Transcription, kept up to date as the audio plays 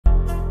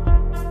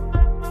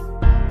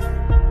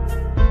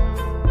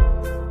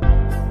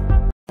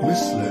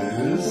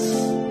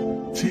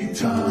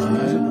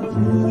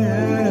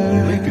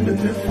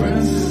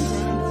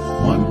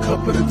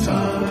cup at a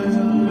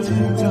time.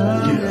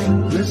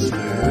 Yeah, this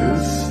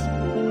is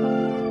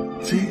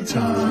tea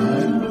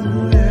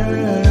time.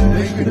 Yeah,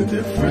 making a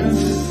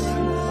difference.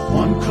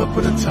 One cup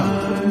at a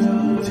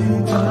time.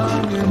 Tea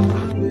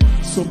time.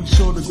 So be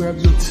sure to grab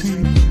your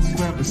tea,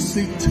 grab a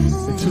seat,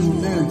 and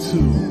tune in to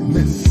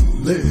Miss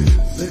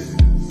Liz.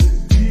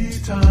 Tea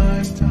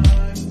time.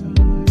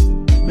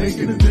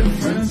 Making a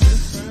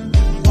difference.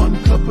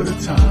 One cup at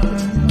a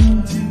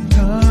time. Tea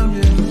time,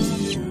 yeah.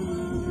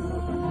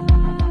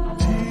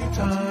 Tea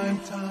time.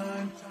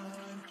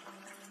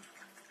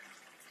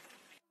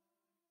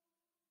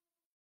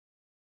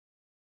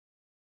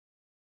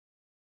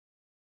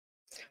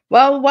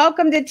 Well,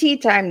 welcome to Tea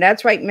Time.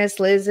 That's right, Miss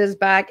Liz is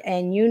back,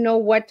 and you know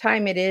what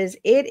time it is.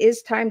 It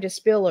is time to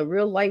spill a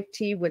real life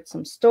tea with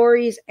some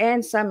stories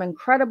and some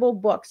incredible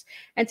books.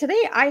 And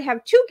today I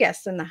have two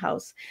guests in the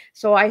house.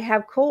 So I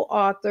have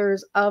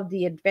co-authors of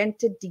The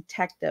Reinvented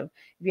Detective.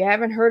 If you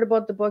haven't heard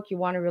about the book, you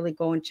want to really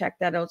go and check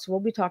that out. So we'll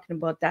be talking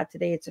about that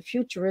today. It's a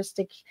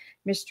futuristic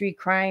mystery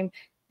crime.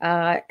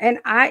 And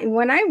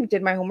when I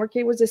did my homework,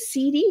 it was a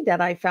CD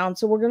that I found.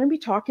 So we're going to be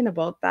talking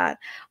about that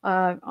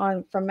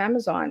from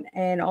Amazon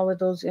and all of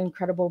those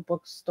incredible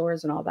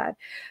bookstores and all that.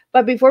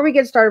 But before we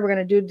get started, we're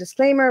going to do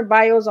disclaimer,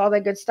 bios, all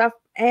that good stuff.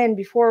 And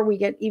before we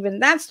get even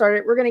that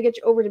started, we're going to get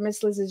you over to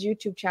Miss Liz's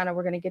YouTube channel.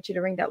 We're going to get you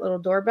to ring that little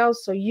doorbell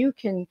so you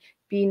can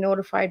be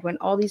notified when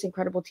all these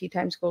incredible tea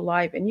times go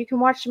live. And you can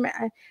watch them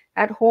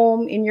at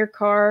home, in your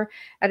car,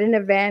 at an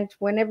event,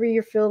 whenever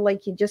you feel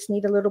like you just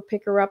need a little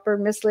picker-upper.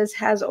 Miss Liz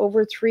has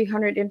over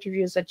 300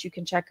 interviews that you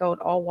can check out,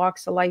 all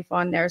walks of life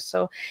on there.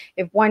 So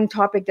if one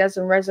topic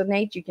doesn't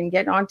resonate, you can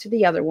get on to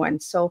the other one.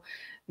 So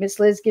Miss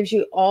Liz gives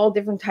you all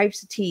different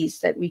types of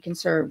teas that we can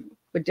serve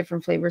with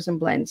different flavors and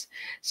blends.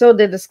 So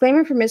the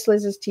disclaimer for Miss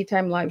Liz's Tea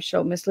Time live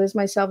show. Miss Liz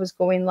myself is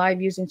going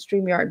live using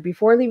StreamYard.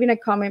 Before leaving a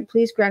comment,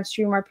 please grant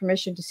StreamYard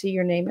permission to see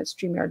your name at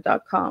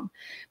StreamYard.com.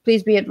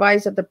 Please be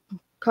advised that the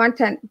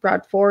content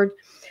brought forward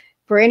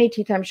for any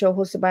Tea Time show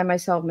hosted by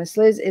myself, Miss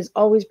Liz, is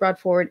always brought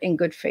forward in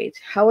good faith.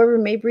 However,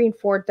 may bring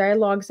forward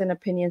dialogues and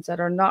opinions that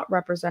are not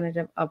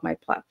representative of my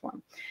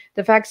platform.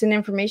 The facts and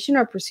information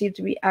are perceived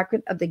to be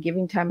accurate at the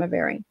given time of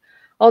airing.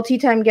 All Tea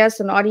Time guests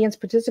and audience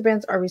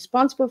participants are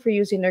responsible for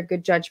using their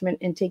good judgment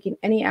in taking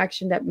any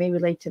action that may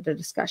relate to the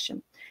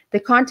discussion. The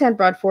content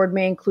brought forward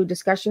may include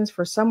discussions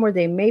for some where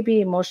they may be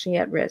emotionally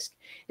at risk.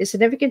 It's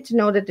significant to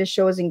know that this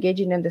show is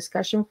engaging in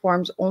discussion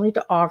forums only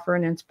to offer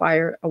and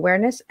inspire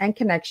awareness and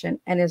connection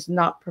and is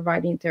not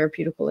providing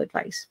therapeutical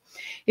advice.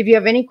 If you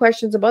have any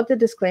questions about the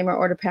disclaimer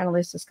or the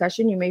panelist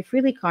discussion, you may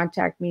freely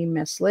contact me,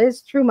 Miss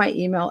Liz, through my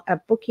email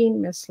at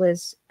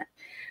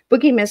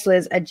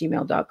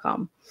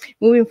bookingmissliz@gmail.com.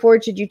 Moving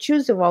forward, should you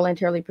choose to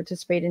voluntarily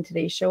participate in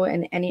today's show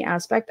in any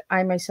aspect,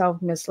 I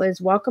myself, Miss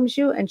Liz, welcomes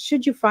you. And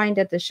should you find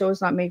that the show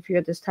is not made for you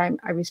at this time,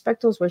 I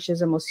respect those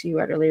wishes and will see you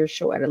at a later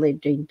show at a later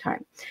date and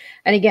time.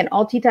 And again,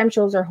 all Tea Time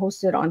shows are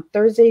hosted on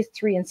Thursdays,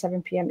 3 and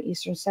 7 p.m.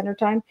 Eastern Standard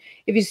Time.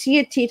 If you see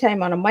a Tea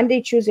Time on a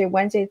Monday, Tuesday,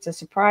 Wednesday, it's a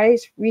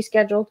surprise,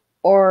 rescheduled,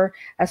 or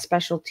a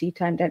special tea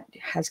time that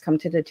has come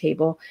to the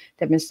table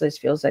that Miss Liz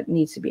feels that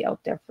needs to be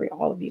out there for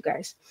all of you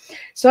guys.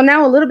 So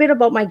now a little bit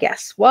about my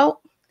guests.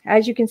 Well,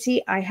 as you can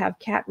see, I have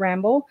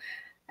Rambo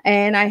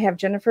and I have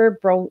Jennifer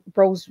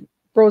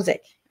Brozek.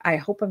 I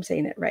hope I'm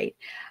saying it right.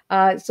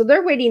 So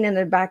they're waiting in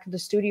the back of the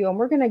studio, and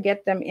we're going to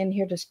get them in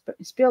here to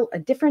spill a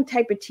different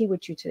type of tea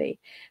with you today.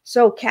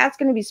 So Kat's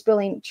going to be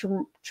spilling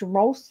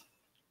Trumpos.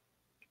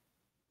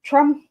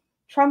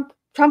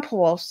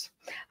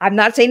 I'm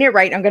not saying it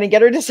right. I'm going to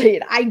get her to say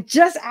it. I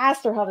just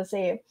asked her how to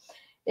say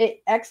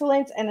it.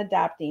 Excellence and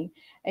adapting.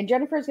 And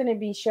Jennifer is going to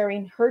be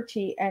sharing her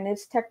tea, and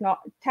it's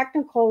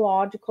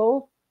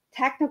technological,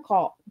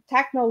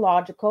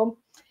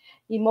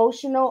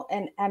 emotional,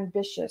 and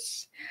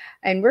ambitious.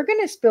 And we're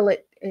going to spill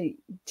it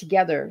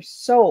together.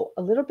 So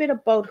a little bit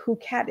about who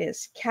Kat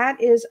is. Kat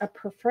is a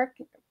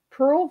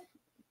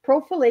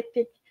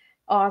prolific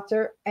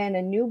author and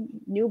a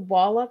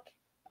Nebula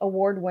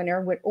Award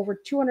winner with over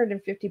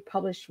 250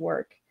 published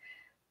work.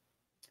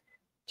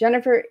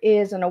 Jennifer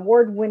is an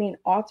award-winning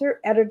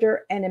author,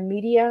 editor, and a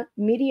media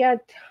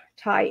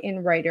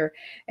tie-in writer.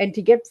 And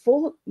to get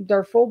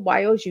their full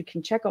bios, you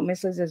can check out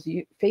Miss Liz's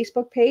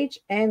Facebook page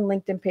and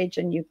LinkedIn page,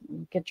 and you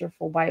get your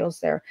full bios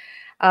there.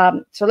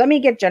 So let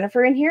me get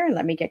Jennifer in here, and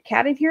let me get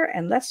Kat in here,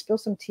 and let's spill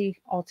some tea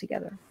all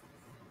together.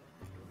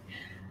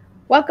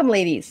 Welcome,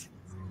 ladies.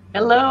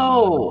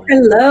 Hello.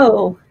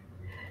 Hello.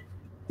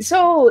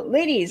 So,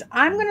 ladies,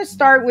 I'm going to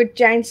start with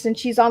Jen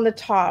since she's on the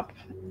top.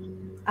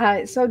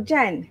 So,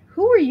 Jen,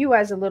 who were you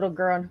as a little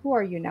girl, and who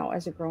are you now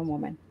as a grown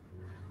woman?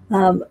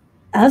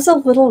 As a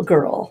little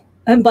girl,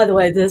 and by the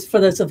way, this for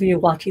those of you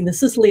watching,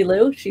 this is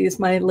Lilu. She is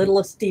my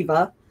littlest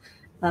diva,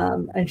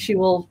 and she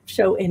will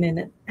show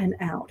in and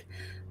out.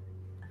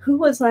 Who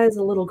was I as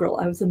a little girl?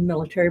 I was a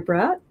military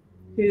brat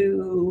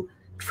who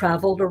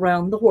traveled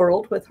around the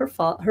world with her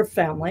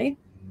family.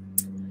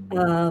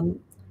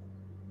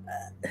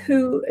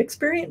 Who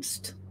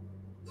experienced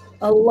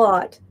a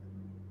lot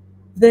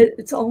that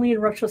it's only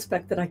in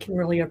retrospect that I can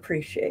really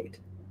appreciate.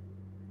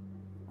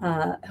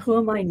 Who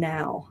am I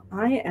now?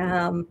 I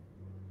am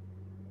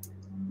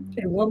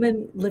a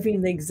woman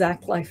living the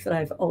exact life that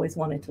I've always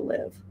wanted to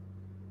live.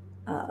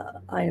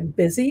 I am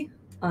busy.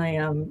 I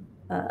am.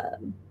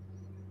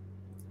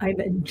 I'm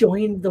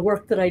enjoying the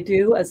work that I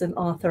do as an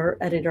author,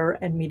 editor,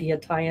 and media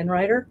tie-in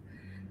writer,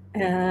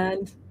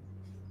 and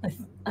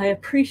I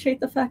appreciate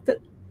the fact that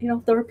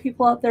there are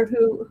people out there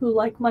who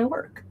like my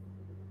work.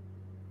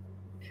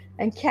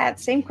 And Kat,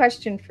 same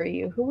question for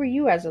you. Who were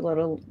you as a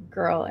little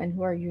girl, and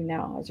who are you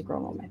now as a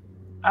grown woman?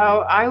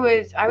 Oh, I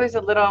was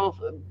a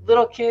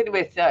little kid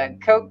with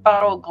Coke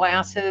bottle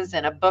glasses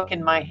and a book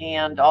in my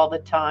hand all the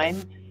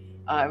time.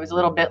 I was a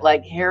little bit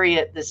like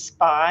Harriet the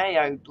Spy.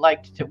 I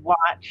liked to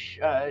watch,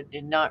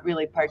 and not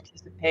really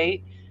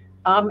participate.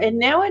 And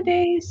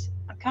nowadays,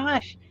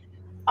 gosh,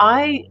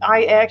 I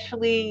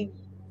actually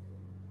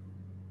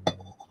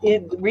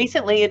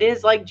recently it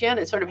is like Jen.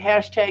 It's sort of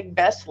hashtag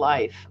best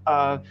life.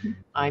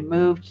 I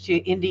moved to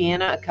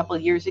Indiana a couple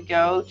of years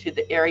ago to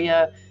the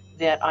area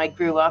that I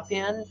grew up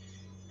in.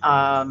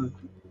 Um,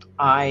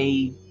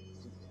 I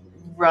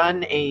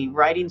run a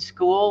writing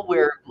school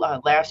where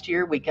last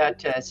year we got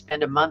to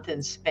spend a month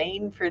in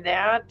Spain for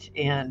that,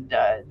 and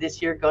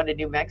this year going to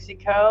New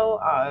Mexico.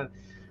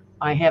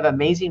 I have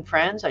amazing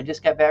friends. I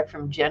just got back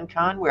from Gen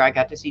Con where I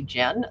got to see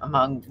Jen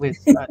among with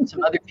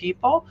some other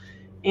people,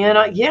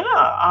 and yeah,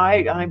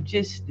 I'm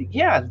just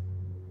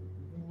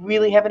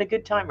really having a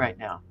good time right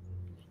now.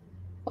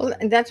 Well,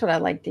 and that's what I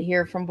like to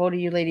hear from both of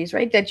you ladies,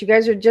 right? That you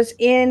guys are just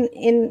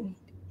in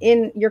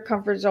your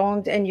comfort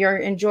zones and you're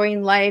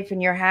enjoying life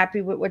and you're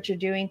happy with what you're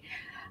doing.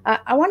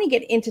 I want to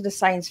get into the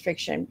science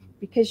fiction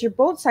because you're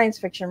both science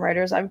fiction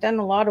writers. I've done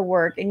a lot of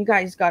work, and you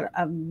guys got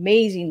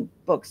amazing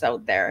books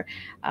out there.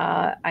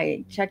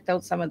 I checked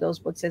out some of those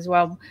books as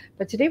well.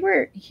 But today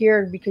we're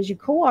here because you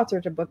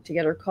co-authored a book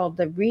together called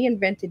The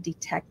Reinvented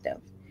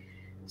Detective.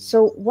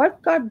 So,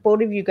 what got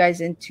both of you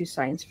guys into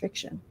science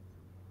fiction?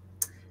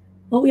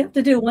 Well, we have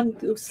to do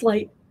one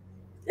slight.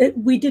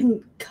 We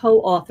didn't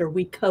co-author;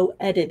 we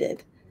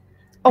co-edited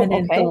an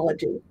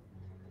anthology.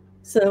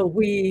 So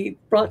we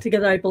brought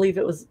together, I believe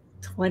it was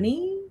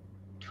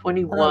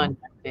 21,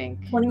 I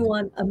think.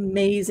 21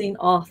 amazing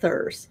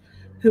authors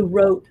who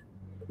wrote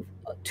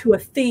to a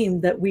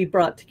theme that we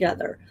brought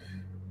together.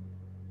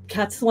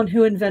 Kat's the one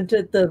who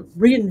invented the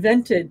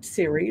Reinvented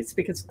series,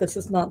 because this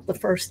is not the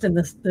first in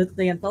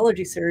the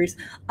anthology series.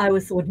 I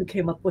was the one who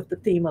came up with the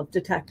theme of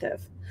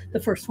detective. The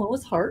first one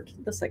was heart.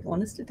 The second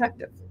one is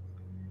detective.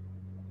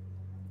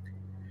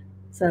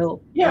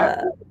 So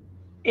yeah.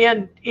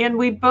 And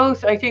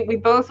I think we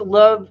both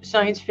love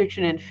science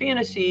fiction and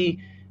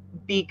fantasy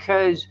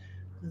because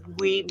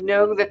we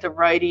know that the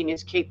writing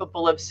is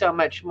capable of so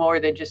much more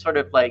than just sort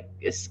of like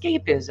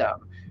escapism.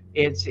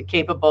 It's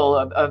capable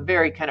of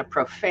very kind of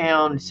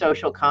profound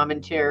social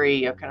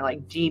commentary, of kind of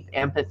like deep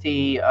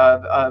empathy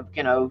of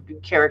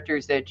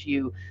characters that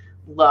you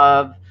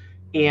love.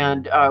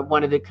 And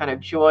one of the kind of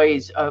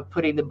joys of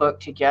putting the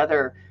book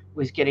together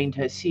was getting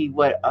to see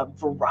what a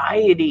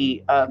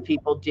variety of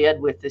people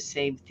did with the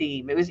same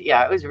theme. It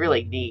was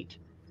really neat.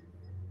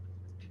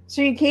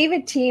 So you gave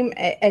a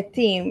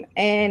theme,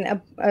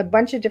 and a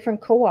bunch of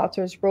different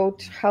co-authors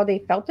wrote how they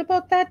felt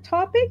about that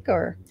topic,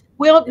 or?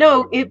 Well,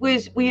 no,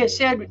 we had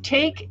said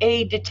take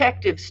a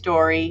detective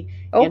story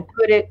and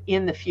put it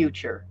in the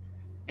future.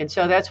 And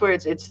so that's where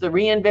it's the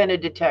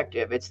reinvented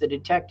detective. It's the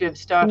detective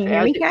stuff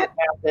as it would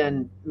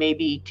happen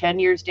maybe 10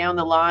 years down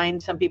the line,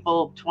 some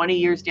people 20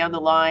 years down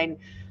the line,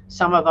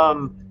 some of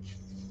them,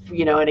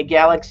 in a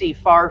galaxy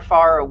far,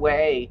 far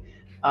away.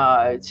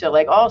 So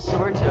like all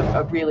sorts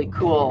of really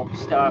cool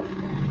stuff.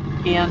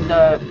 And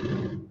the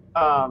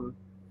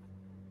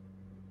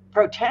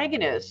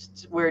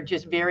protagonists were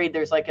just varied.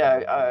 There's like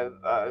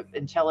a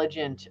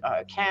intelligent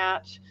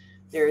cat.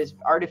 There's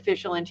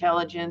artificial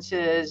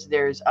intelligences.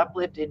 There's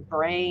uplifted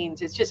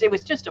brains. It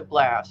was just a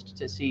blast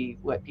to see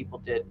what people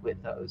did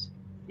with those.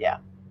 Yeah.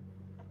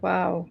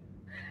 Wow.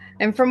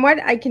 And from what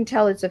I can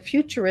tell, it's a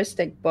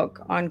futuristic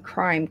book on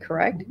crime,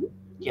 correct?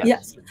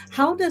 Yes.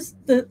 How does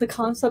the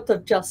concept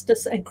of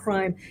justice and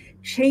crime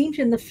change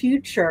in the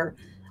future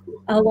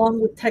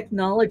along with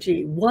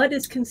technology? What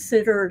is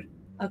considered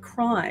a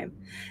crime?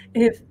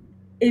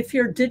 If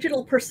your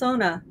digital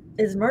persona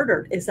is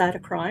murdered, is that a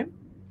crime?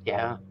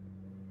 Yeah.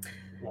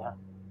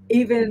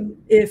 Even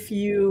if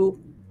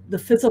the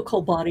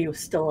physical body was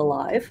still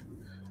alive,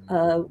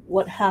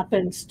 what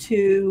happens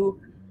to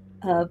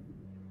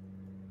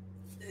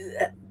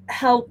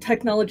how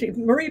technology?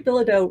 Marie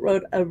Bilodeau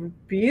wrote a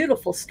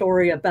beautiful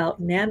story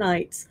about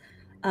nanites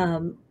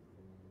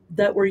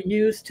that were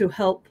used to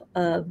help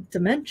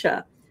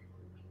dementia,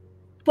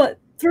 but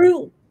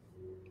through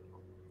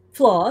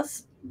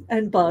flaws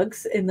and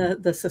bugs in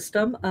the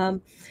system,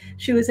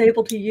 she was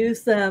able to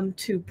use them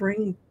to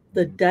bring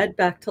the dead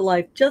back to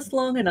life just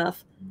long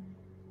enough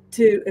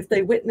to, if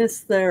they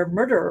witnessed their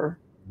murderer,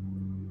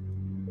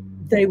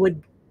 they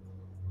would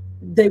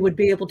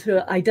be able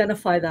to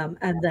identify them,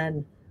 and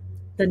then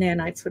the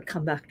nanites would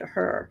come back to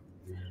her.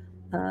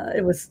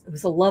 It was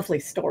a lovely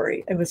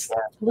story. It was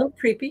a little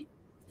creepy,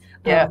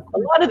 Yeah, a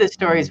lot of the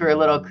stories were a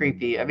little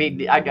creepy. I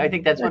mean, I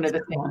think that's one of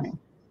the things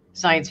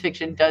science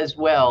fiction does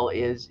well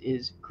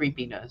is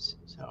creepiness.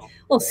 So,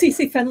 well,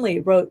 C.C.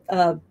 Fenley wrote,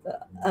 oh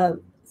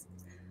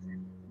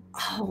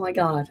my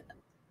God,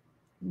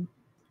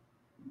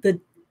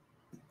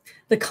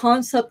 the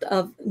concept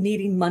of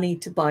needing money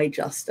to buy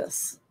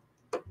justice,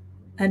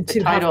 and the to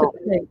title, have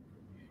to pay.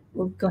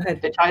 Well, go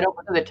ahead. the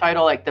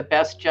title, like the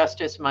best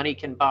justice money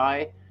can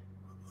buy.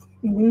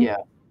 Mm-hmm. Yeah,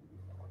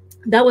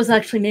 that was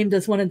actually named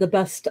as one of the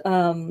best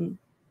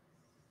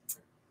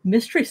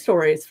mystery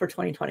stories for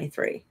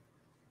 2023.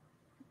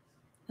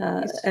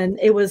 And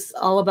it was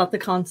all about the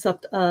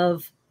concept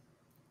of,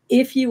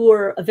 if you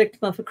were a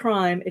victim of a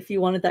crime, if you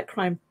wanted that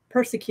crime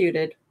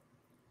persecuted,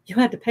 you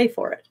had to pay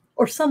for it,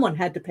 or someone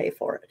had to pay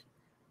for it,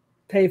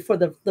 pay for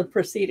the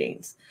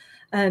proceedings.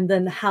 And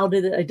then how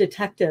did a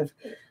detective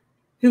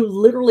who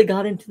literally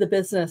got into the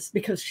business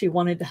because she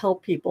wanted to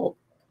help people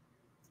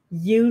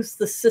use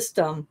the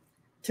system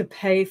to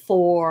pay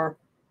for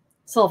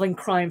solving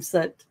crimes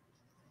that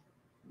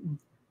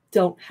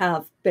don't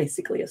have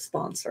basically a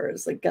sponsor,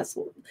 is, I guess,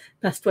 the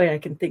best way I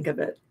can think of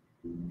it.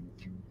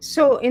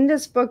 So in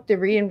this book, The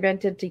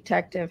Reinvented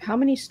Detective, how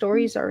many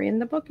stories are in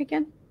the book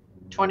again?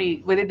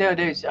 20.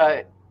 There's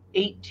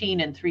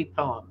 18 and 3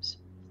 poems.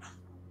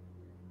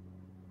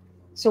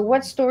 So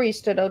what story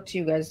stood out to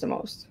you guys the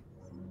most?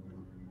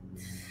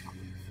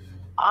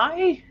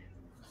 I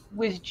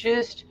was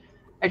just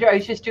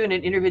doing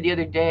an interview the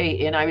other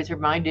day, and I was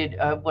reminded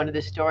of one of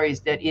the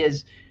stories that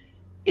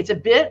it's a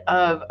bit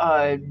of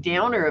a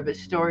downer of a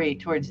story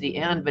towards the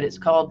end, but it's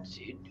called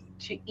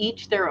To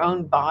Each Their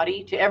Own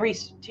Body. To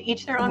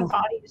Each Their Own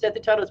Body. Is that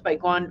the title? It's by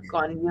Guan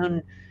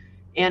Yun,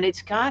 and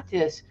it's got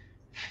this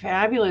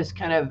fabulous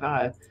kind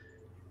of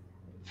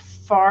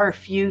far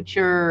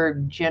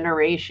future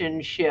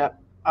generation ship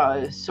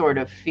sort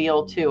of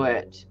feel to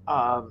it,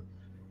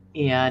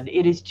 and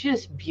it is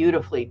just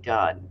beautifully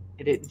done.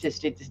 It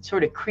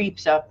sort of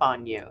creeps up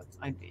on you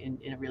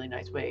in a really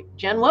nice way.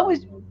 Jen,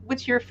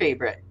 what's your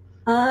favorite?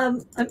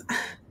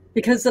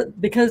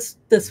 Because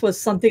this was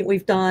something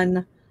we've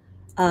done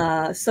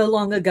so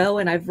long ago,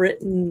 and I've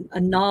written a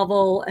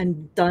novel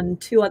and done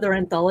 2 other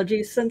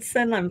anthologies since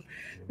then. I'm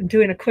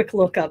doing a quick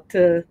look up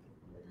to.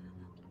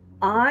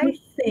 I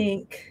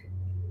think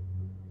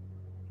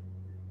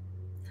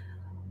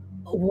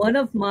one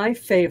of my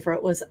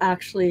favorite was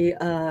actually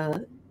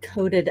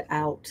Coded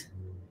Out,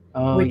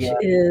 which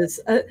is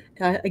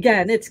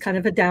again, it's kind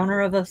of a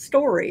downer of a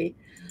story,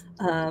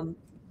 and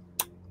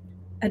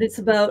it's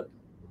about.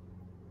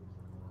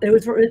 It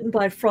was written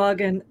by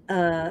Frog and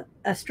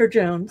Esther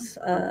Jones,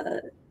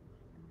 and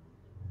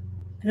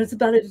it's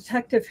about a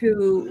detective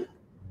who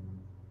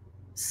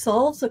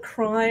solves a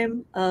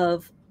crime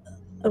of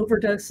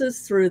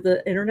overdoses through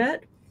the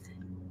internet,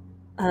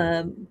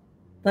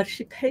 but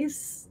she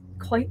pays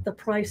quite the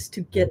price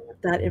to get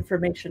that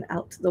information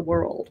out to the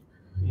world.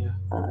 Yeah.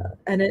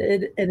 And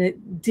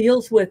it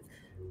deals with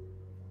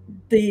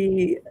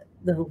the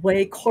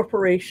way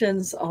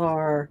corporations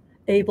are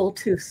able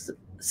to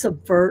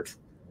subvert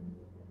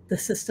the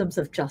systems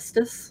of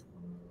justice.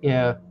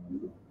 Yeah.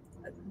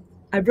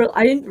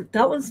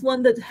 That was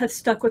one that has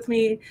stuck with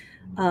me.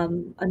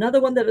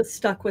 Another one that has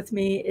stuck with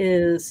me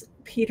is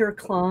Peter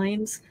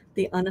Klein's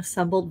The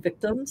Unassembled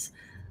Victims.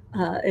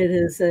 It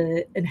is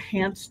an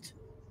enhanced,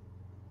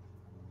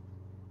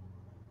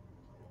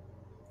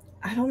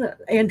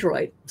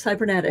 android,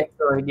 cybernetic.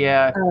 Android,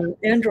 yeah.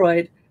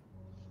 Android.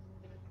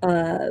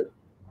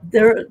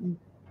 There are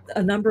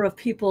a number of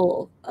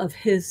people of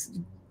his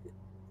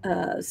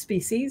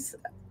species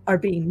are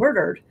being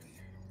murdered,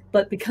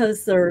 but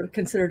because they're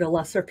considered a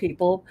lesser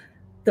people,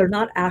 they're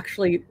not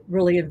actually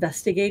really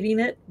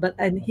investigating it.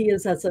 And he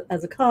is, as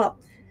a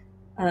cop,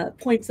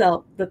 points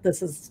out that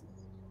this is,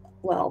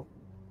 well,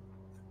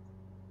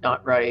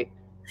 not right.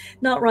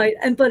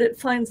 But it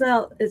finds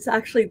out it's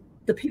actually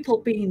the people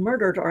being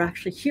murdered are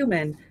actually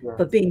human,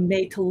 but being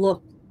made to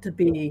look to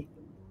be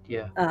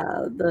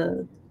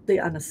the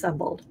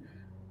unassembled.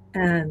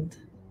 And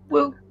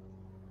well,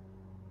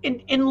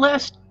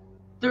 unless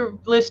the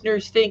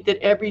listeners think that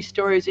every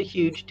story is a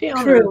huge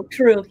downer.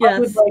 True, yes. I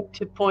would like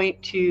to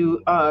point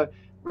to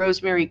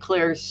Rosemary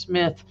Claire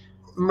Smith,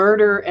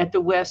 Murder at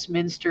the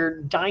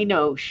Westminster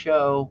Dino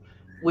Show,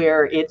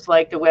 where it's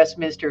like the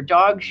Westminster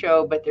Dog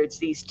Show, but there's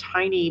these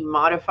tiny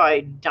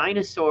modified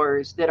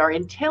dinosaurs that are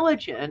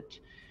intelligent.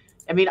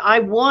 I mean, I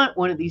want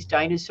one of these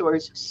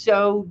dinosaurs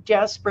so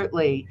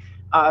desperately,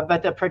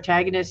 but the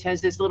protagonist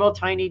has this little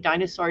tiny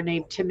dinosaur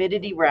named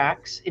Timidity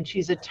Rex, and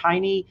she's a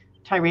tiny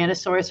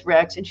Tyrannosaurus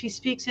Rex, and she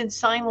speaks in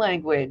sign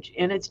language,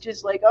 and it's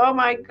just like, oh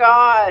my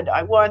God,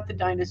 I want the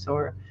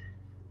dinosaur.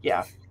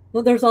 Yeah.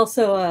 Well, there's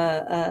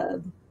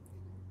also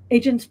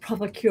Agents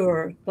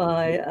Procure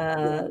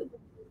by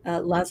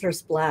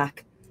Lazarus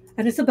Black,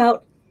 and it's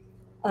about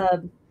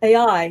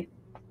AI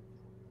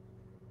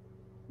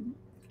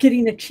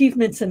getting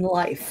achievements in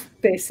life,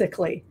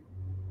 basically,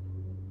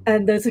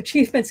 and those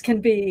achievements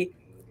can be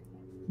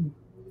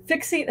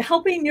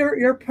helping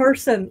your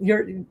person,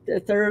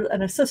 if they're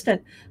an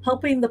assistant,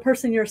 helping the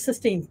person you're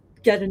assisting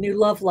get a new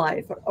love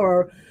life,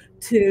 or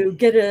to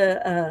get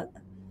a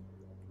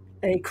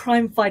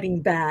crime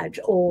fighting badge,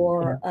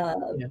 or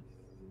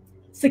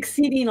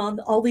succeeding on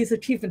all these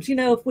achievements. You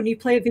know, if when you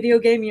play a video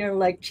game, you're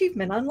like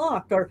achievement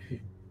unlocked, or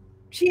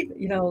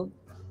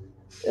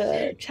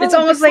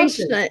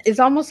it's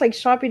almost like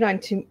shopping on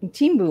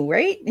Timu,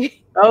 right?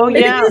 Oh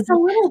yeah, it is a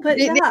little bit.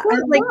 They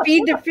like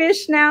feed the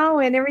fish now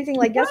and everything.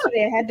 Like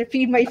yesterday, I had to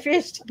feed my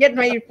fish to get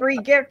my free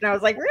gift, and I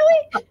was like,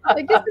 really?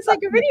 Like this is like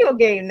a video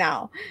game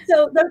now.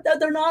 So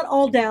they're not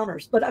all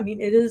downers, but I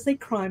mean, it is a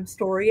crime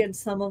story, and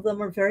some of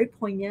them are very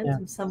poignant,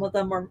 and some of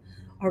them are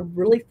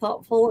really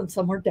thoughtful, and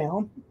some are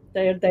down.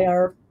 They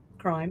are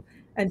crime,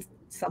 and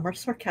some are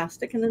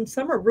sarcastic, and then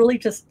some are really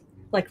just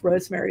like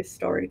Rosemary's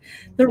Story.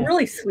 They're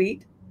really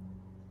sweet.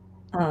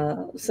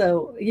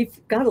 So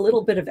you've got a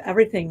little bit of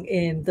everything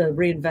in the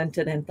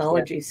Reinvented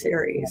anthology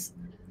series.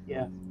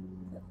 Yeah.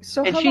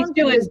 So and how she's long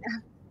doing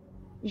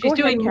she's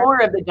doing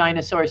more of the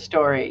dinosaur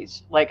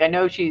stories. Like I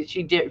know she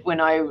did when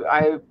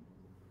I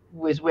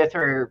was with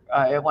her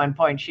at one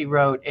point. She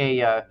wrote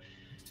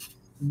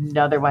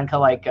another one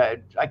called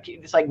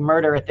it's like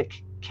Murder at the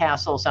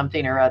Castle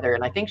something or other,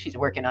 and I think she's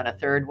working on a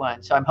third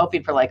one. So I'm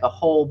hoping for like a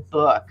whole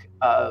book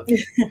of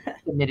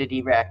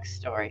Timidity Rex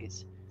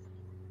stories.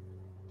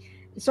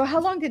 So how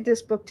long did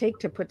this book take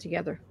to put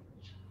together?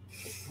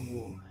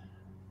 Ooh.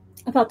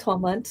 About 12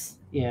 months.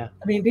 Yeah.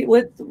 I mean,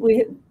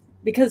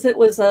 because it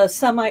was a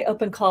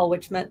semi-open call,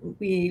 which meant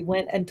we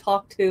went and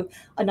talked to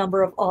a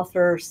number of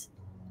authors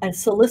and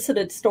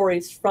solicited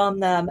stories from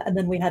them, and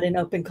then we had an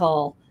open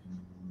call.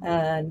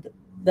 And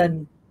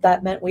then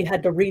that meant we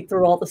had to read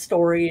through all the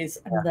stories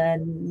and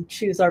then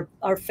choose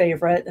our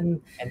favorite. And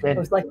it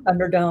was like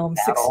Thunderdome,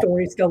 6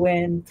 stories go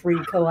in, 3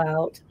 go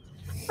out.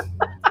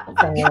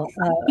 So,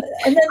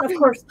 and then, of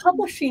course,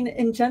 publishing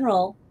in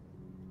general,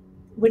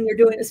 when you're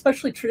doing,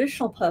 especially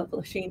traditional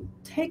publishing,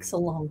 takes a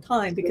long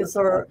time because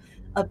there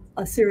are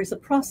a series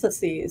of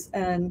processes.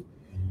 And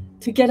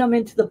to get them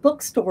into the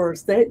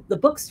bookstores, the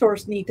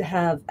bookstores need to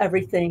have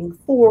everything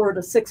 4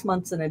 to 6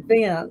 months in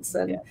advance.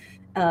 And,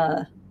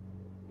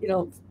 you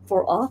know,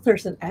 for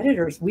authors and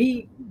editors,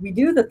 we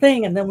do the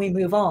thing and then we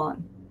move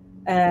on.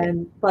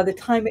 And by the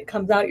time it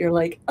comes out, you're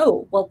like,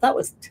 oh, well, that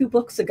was 2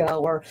 books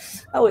ago, or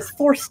that was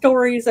 4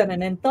 stories and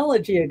an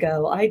anthology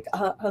ago.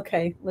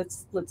 Okay,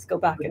 let's go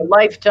back. A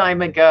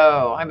lifetime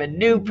ago. I'm a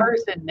new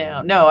person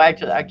now. No,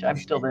 actually, I'm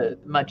still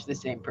much the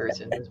same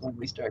person as when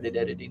we started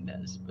editing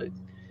this. But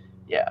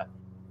yeah.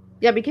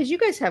 Yeah, because you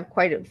guys have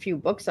quite a few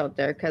books out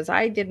there, because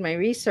I did my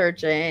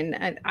research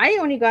and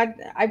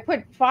I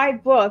put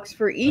 5 books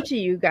for each of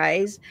you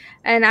guys.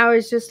 And I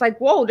was just like,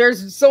 whoa,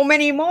 there's so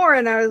many more.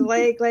 And I was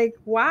like,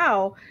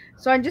 wow.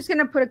 So I'm just going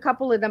to put a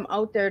couple of them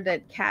out there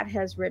that Kat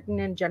has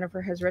written and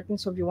Jennifer has written.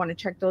 So if you want to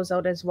check those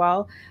out as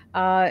well.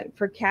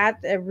 For Kat,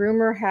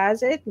 Rumor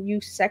Has It, You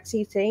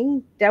Sexy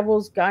Thing,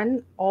 Devil's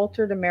Gun,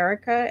 Altered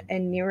America,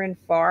 and Near and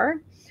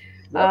Far.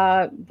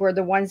 Were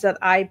the ones that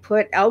I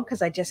put out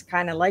because I just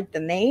kind of liked the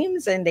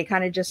names and they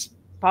kind of just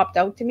popped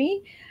out to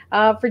me.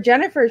 For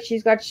Jennifer,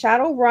 she's got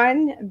Shadow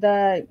Run,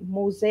 the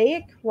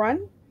Mosaic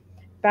Run,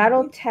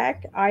 Battle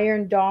Tech,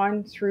 Iron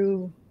Dawn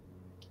through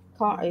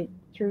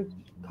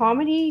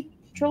Comedy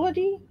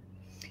Trilogy,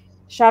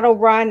 Shadow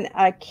Run,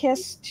 a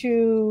Kiss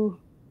to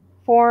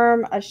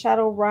Form a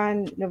Shadow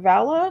Run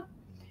novella,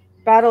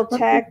 Battle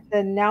Tech,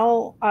 the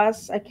Now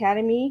Us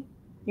Academy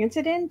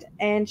Incident,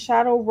 and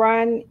Shadow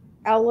Run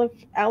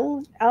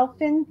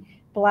Elfin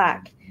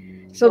Black.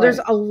 So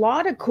there's a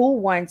lot of cool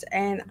ones.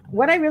 And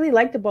what I really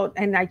liked about,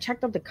 and I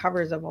checked out the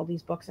covers of all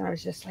these books and I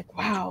was just like,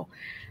 wow,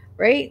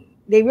 right?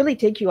 They really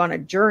take you on a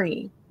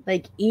journey,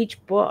 like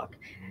each book.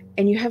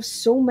 And you have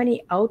so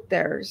many out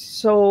there.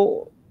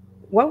 So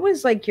what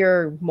was like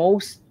your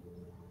most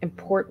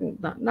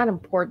important, not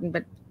important,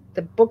 but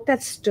the book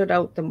that stood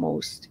out the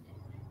most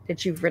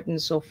that you've written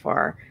so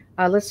far?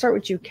 Let's start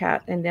with you,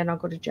 Kat, and then I'll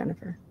go to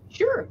Jennifer.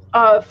 Sure.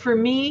 For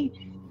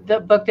me, the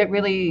book that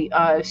really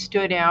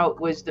stood out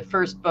was the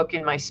first book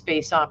in my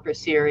space opera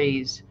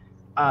series,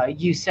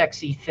 You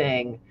Sexy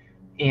Thing.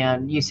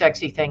 And You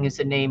Sexy Thing is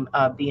the name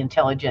of the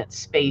intelligent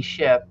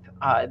spaceship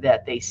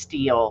that they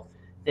steal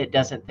that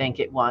doesn't think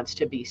it wants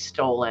to be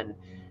stolen.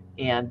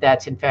 And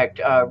that's, in fact,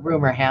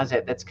 Rumor Has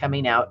It, that's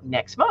coming out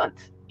next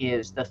month,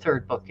 is the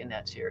 3rd book in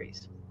that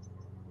series.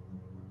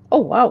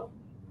 Oh, wow.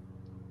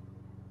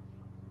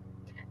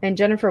 And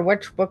Jennifer,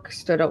 which book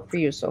stood out for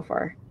you so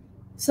far?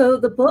 So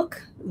the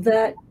book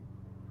that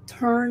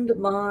turned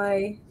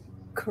my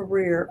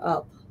career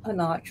up a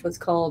notch was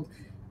called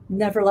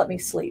Never Let Me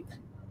Sleep.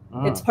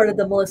 It's part of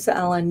the Melissa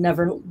Allen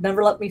Never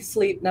Let Me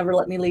Sleep, Never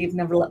Let Me Leave,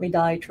 Never Let Me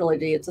Die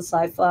trilogy. It's a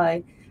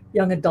sci-fi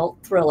young adult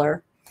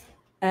thriller.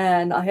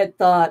 And I had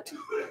thought,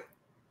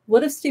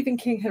 what if Stephen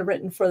King had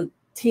written for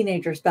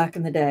teenagers back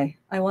in the day?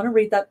 I want to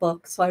read that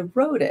book. So I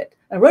wrote it.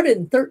 I wrote it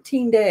in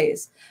 13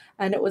 days.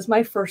 And it was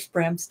my first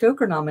Bram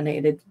Stoker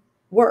nominated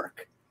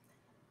work.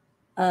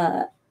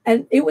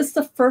 And it was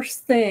the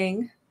first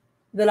thing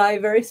that I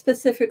very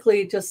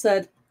specifically just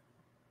said,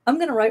 I'm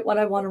going to write what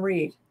I want to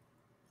read.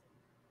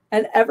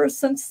 And ever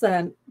since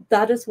then,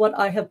 that is what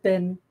I have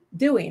been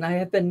doing. I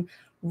have been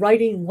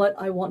writing what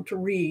I want to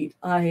read.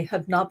 I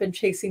have not been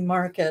chasing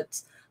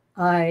markets.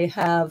 I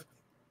have,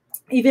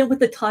 even with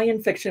the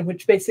tie-in fiction,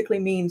 which basically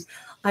means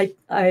I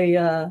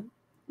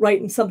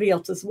write in somebody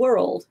else's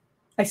world,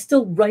 I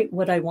still write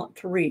what I want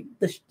to read.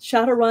 The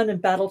Shadowrun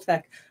and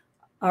BattleTech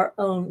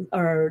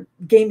are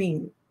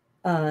gaming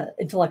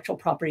intellectual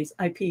properties,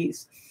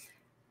 IPs.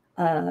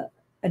 And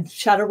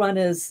Shadowrun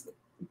is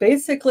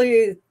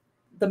basically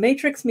The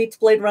Matrix meets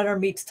Blade Runner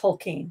meets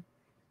Tolkien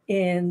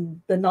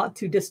in the not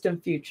too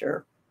distant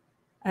future.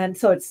 And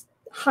so it's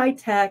high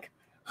tech,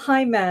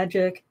 high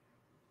magic,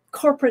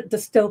 corporate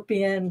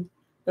dystopian.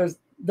 It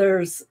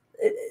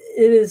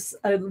is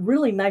a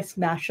really nice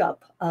mashup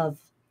of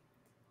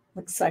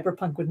like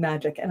cyberpunk with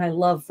magic, and I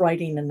love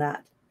writing in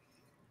that.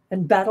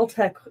 And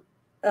BattleTech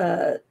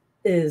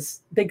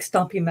is big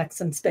stompy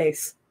mechs in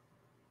space,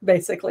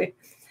 basically.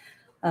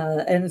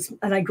 And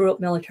I grew up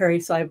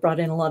military, so I brought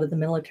in a lot of the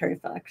military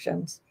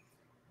factions.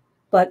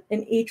 But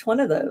in each one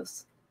of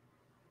those,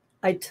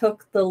 I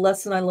took the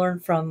lesson I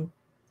learned from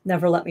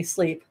Never Let Me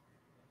Sleep,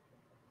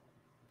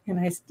 and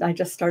I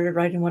just started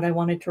writing what I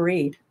wanted to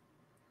read.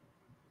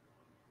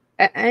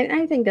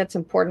 I think that's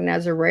important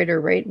as a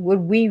writer, right? Would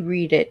we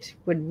read it?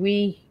 Would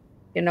we,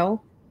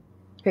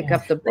 pick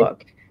up the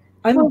book?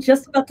 I'm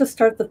just about to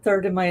start the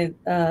third in my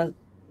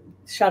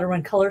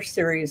Shadowrun Color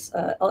series,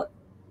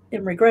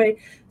 Imri Gray.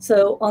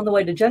 So on the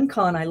way to Gen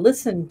Con, I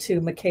listened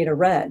to Makeda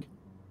Red,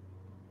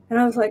 and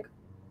I was like,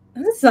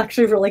 this is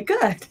actually really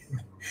good.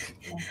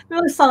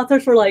 Most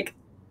authors were like,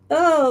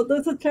 oh,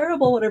 this is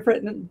terrible what I've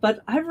written, but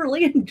I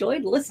really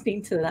enjoyed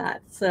listening to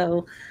that.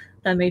 So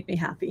that made me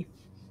happy.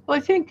 Well,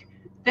 I think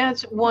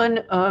that's one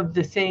of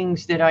the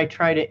things that I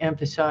try to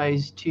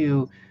emphasize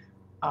to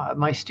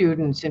my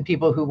students and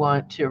people who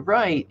want to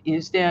write,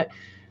 is that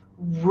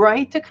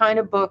write the kind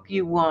of book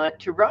you want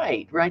to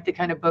write the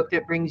kind of book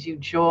that brings you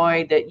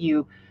joy, that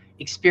you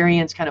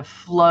experience kind of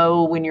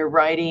flow when you're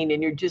writing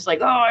and you're just like,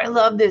 oh, I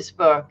love this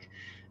book.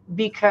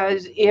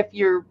 Because if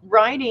you're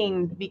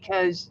writing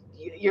because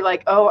you're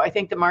like, oh, I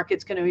think the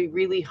market's going to be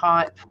really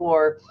hot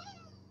for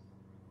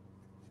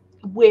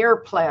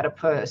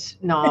were-platypus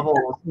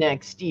novels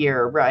next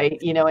year, right?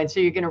 And so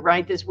you're going to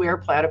write this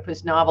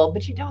were-platypus novel,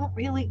 but you don't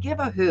really give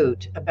a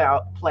hoot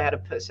about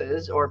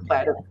platypuses or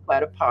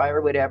platypi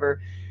or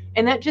whatever.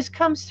 And that just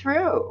comes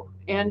through.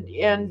 And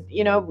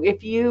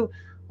if you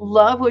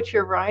love what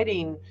you're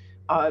writing,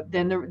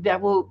 then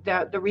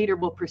the reader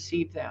will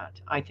perceive that,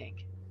 I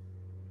think.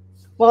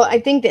 Well, I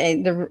think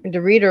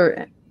the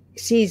reader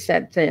sees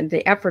that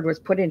the effort was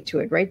put into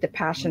it, right? The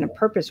passion and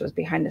purpose was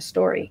behind the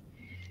story.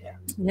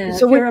 Yeah,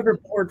 so if you're ever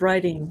bored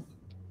writing,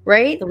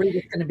 right, the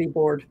reader's going to be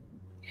bored.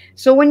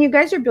 So when you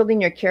guys are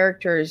building your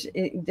characters,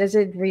 does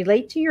it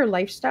relate to your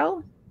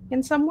lifestyle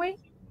in some way,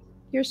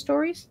 your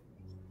stories?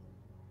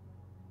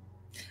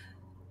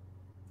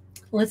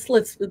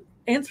 Let's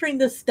answering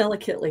this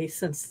delicately,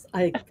 since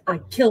I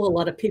kill a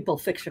lot of people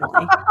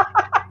fictionally.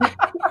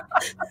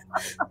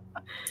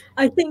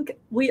 I think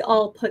we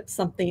all put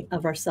something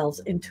of ourselves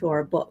into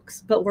our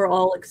books, but we're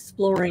all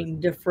exploring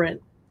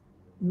different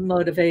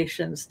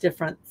motivations,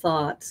 different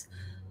thoughts.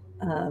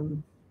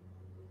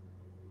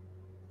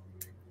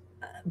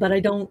 But I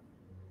don't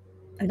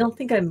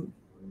think I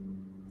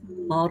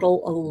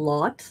model a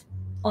lot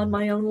on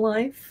my own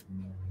life.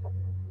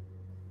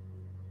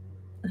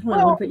 I don't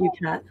know, what about you,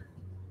 Kat?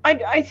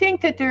 I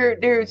think that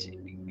there's,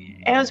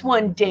 as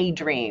one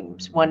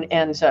daydreams, one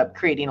ends up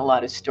creating a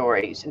lot of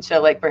stories. And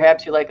so, like,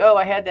 perhaps you're like, oh,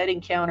 I had that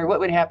encounter.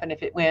 What would happen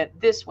if it went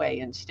this way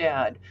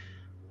instead?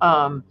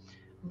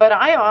 But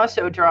I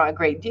also draw a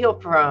great deal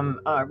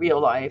from real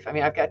life. I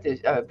mean, I've got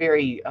this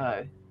very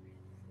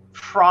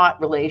fraught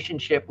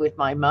relationship with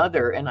my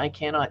mother, and I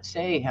cannot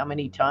say how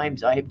many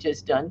times I have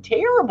just done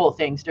terrible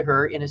things to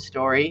her in a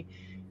story.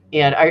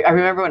 And I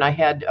remember when I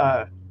had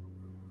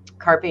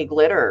Carpe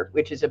Glitter,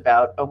 which is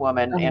about a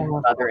woman and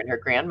her mother and her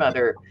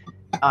grandmother,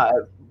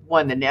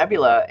 won the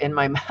Nebula, and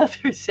my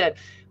mother said,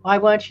 well, I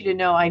want you to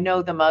know, I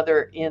know the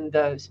mother in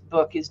the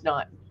book is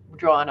not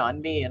drawn on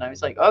me. And I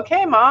was like,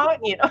 okay, Ma,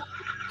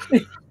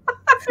 That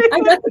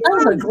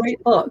was a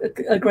great book,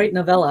 a great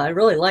novella. I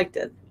really liked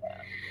it.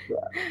 Yeah.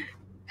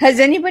 Has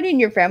anybody in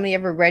your family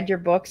ever read your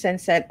books and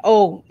said,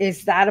 oh,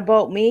 is that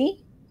about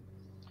me?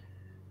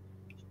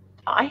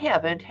 I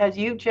haven't. Has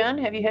you, Jen?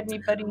 Have you had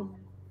anybody?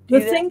 The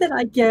thing that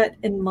I get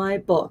in my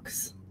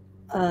books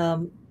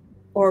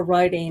or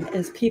writing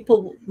is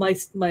people,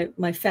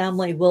 my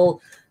family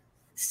will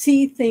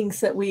see things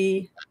that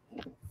we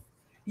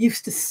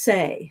used to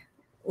say,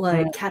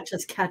 like catch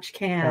as catch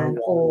can,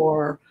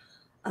 or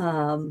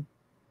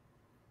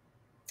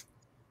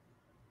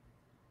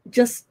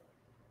just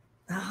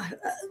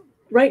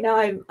right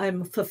now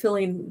I'm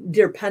fulfilling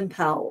Dear Pen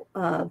Pal,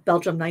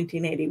 Belgium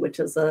 1980, which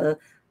is a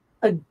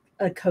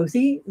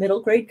cozy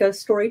middle grade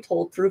ghost story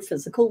told through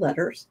physical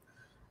letters.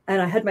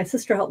 And I had my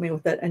sister help me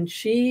with it. And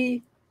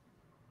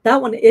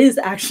that one is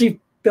actually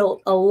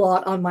built a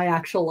lot on my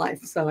actual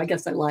life. So I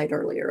guess I lied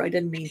earlier. I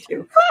didn't mean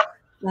to.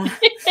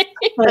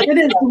 But it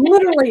is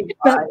literally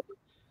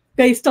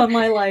based on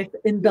my life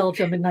in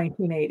Belgium in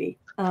 1980.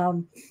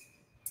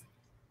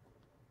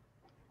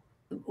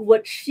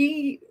 What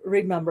she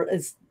remembered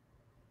is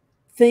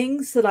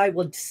things that I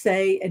would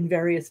say in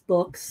various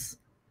books,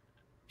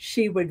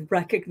 she would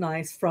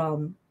recognize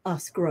from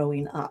us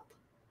growing up.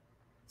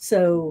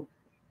 So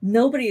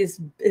nothing is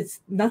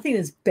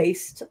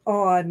based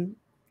on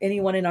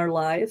anyone in our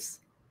lives,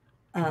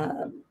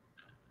 but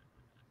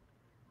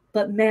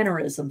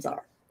mannerisms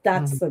are.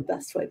 That's the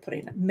best way of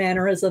putting it.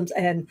 Mannerisms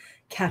and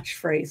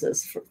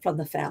catchphrases from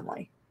the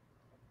family.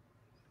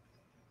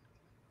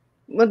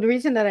 Well, the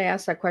reason that I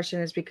asked that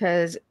question is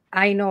because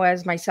I know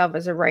as myself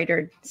as a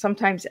writer,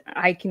 sometimes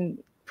I can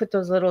put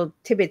those little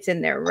tidbits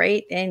in there,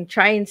 right? And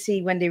try and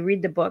see when they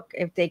read the book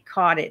if they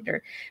caught it,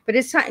 but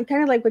it's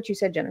kind of like what you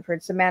said, Jennifer.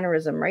 It's the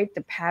mannerism, right?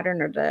 The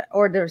pattern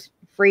or the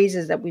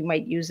phrases that we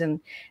might use, and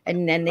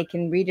then they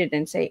can read it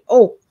and say,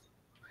 "Oh,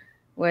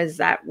 was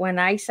that when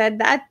I said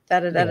that?"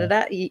 Da da da da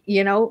da.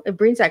 You know, it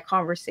brings that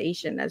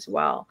conversation as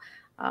well.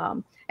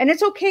 And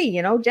it's okay,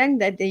 you know, Jen,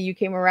 that day you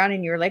came around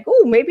and you're like,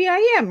 "Oh, maybe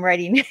I am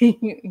writing,"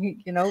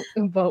 you know,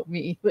 about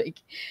me. Like,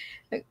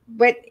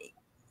 but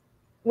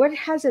what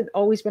has it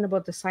always been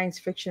about the science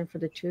fiction for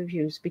the two of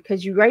you?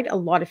 Because you write a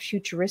lot of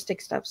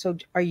futuristic stuff. So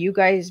are you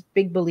guys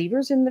big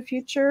believers in the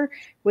future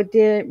with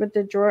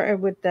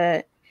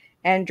the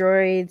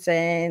androids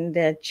and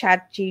the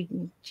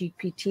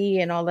GPT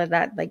and all of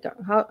that? Like,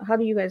 how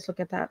do you guys look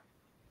at that?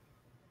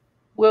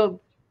 Well,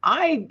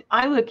 I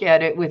look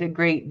at it with a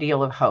great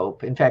deal of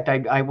hope. In fact,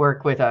 I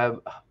work with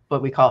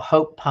what we call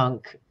hope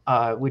punk,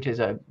 which is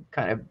a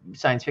kind of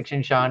science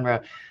fiction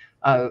genre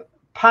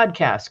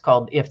podcast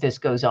called "If This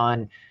Goes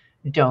On,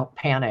 Don't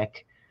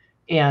Panic."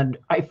 And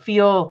I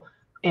feel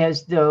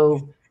as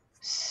though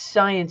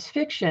science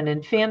fiction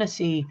and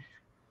fantasy,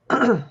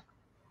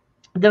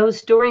 those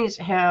stories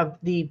have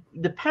the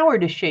power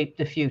to shape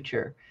the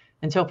future.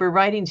 And so if we're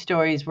writing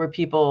stories where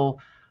people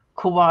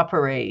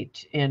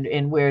cooperate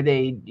and where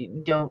they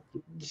don't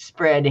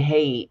spread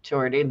hate,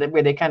 or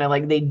where they kind of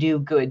like, they do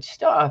good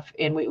stuff,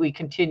 and we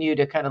continue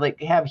to kind of like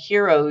have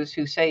heroes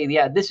who say,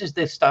 yeah, this is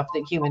the stuff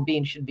that human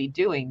beings should be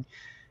doing,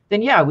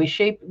 then yeah, we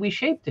shape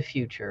the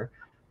future.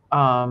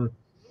 And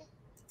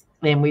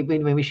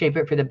we shape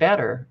it for the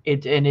better.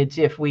 It's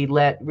if we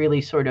let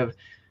really sort of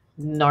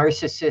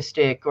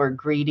narcissistic or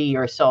greedy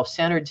or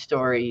self-centered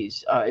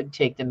stories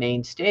take the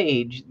main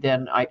stage,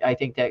 then I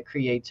think that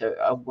creates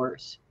a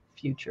worse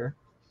future.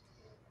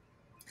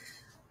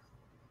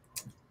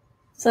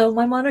 So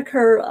my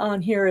moniker on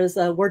here is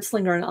a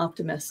wordslinger and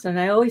optimist. And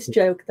I always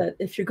joke that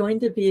if you're going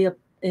to be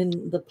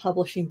in the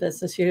publishing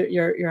business,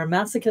 you're a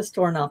masochist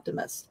or an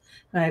optimist.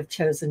 And I've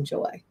chosen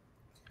joy.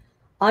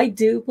 I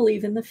do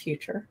believe in the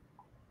future.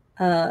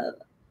 And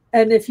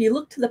if you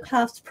look to the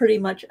past, pretty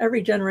much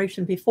every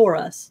generation before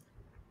us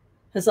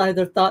has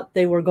either thought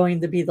they were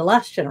going to be the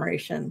last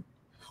generation,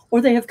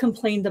 or they have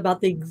complained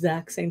about the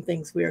exact same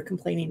things we are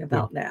complaining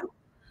about now.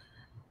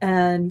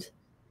 And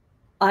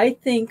I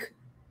think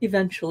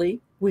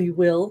eventually we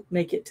will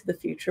make it to the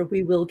future.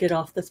 We will get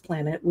off this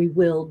planet. We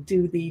will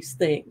do these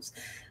things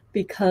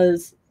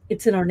because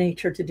it's in our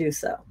nature to do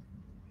so.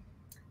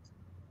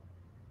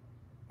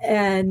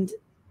 And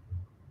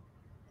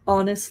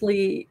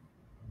honestly,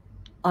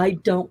 I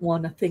don't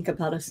want to think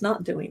about us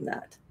not doing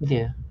that.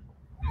 Yeah.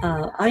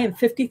 I am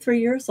 53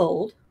 years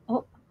old.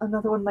 Oh,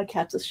 another one of my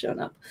cats has shown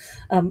up.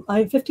 I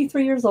am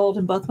 53 years old,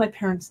 and both my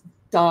parents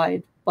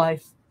died by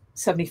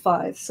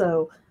 75.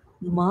 So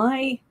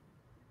my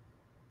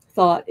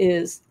thought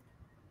is,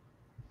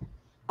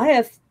 I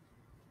have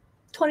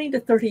 20 to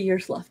 30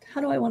 years left.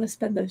 How do I want to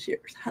spend those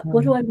years?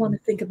 What do I want to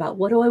think about?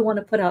 What do I want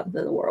to put out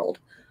into the world?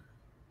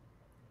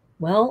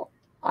 Well,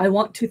 I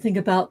want to think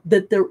about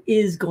that there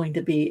is going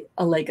to be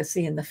a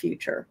legacy in the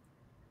future.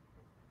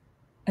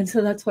 And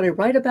so that's what I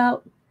write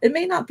about. It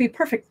may not be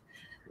perfect.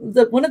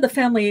 One of the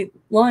family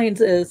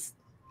lines is,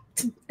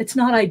 it's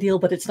not ideal,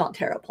 but it's not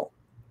terrible.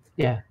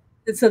 Yeah.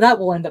 And so that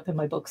will end up in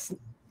my books.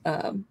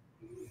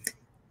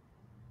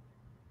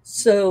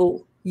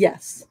 So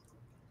yes.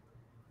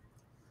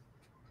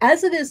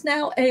 As it is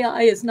now,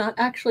 AI is not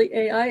actually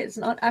AI. It's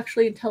not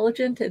actually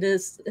intelligent. It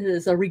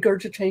is a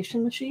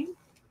regurgitation machine.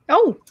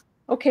 Oh,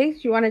 okay. Do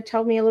you want to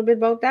tell me a little bit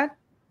about that?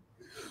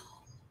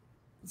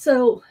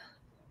 So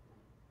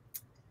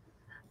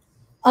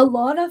a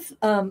lot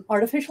of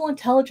artificial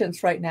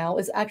intelligence right now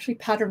is actually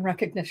pattern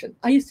recognition.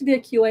 I used to be a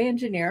QA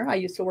engineer. I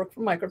used to work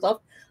for Microsoft.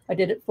 I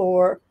did it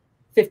for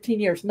 15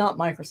 years, not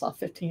Microsoft,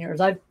 15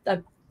 years. I've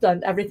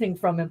done everything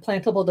from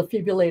implantable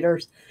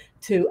defibrillators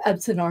to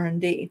Epson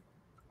R&D.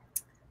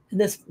 And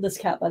this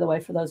cat, by the way,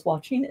 for those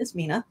watching, is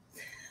Mina.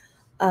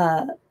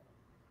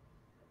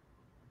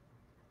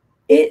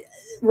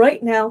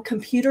 Right now,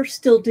 computers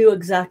still do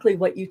exactly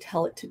what you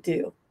tell it to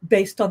do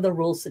based on the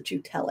rules that you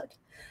tell it.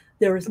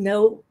 There is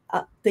no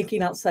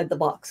thinking outside the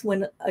box.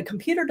 When a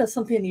computer does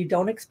something you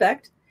don't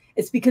expect,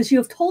 it's because you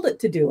have told it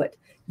to do it.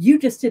 You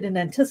just didn't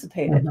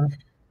anticipate it.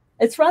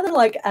 It's rather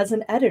like, as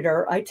an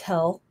editor, I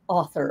tell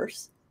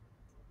authors,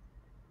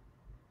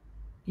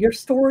 Your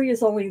story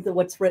is only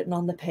what's written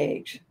on the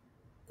page.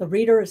 The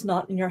reader is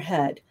not in your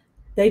head.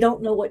 They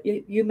don't know what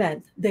you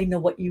meant. They know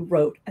what you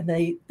wrote, and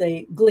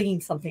they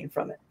glean something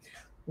from it.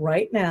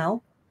 Right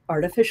now,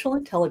 artificial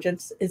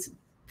intelligence is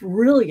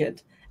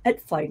brilliant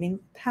at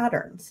finding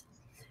patterns.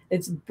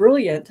 It's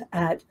brilliant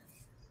at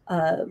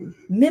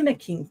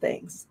mimicking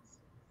things.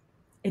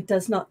 It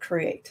does not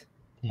create.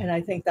 Yeah. And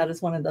I think that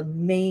is one of the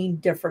main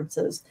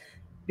differences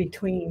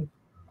between,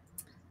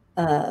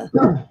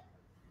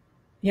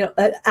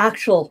 an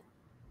actual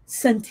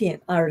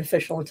sentient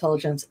artificial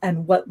intelligence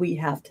and what we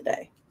have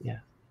today. Yeah.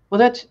 Well,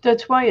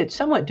 that's why it's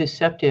somewhat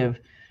deceptive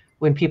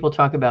when people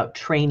talk about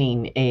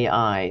training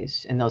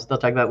AIs, and they'll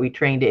talk about, we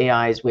trained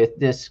AIs with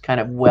this kind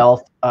of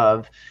wealth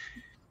of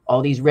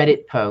all these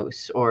Reddit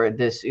posts or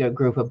this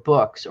group of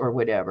books or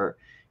whatever.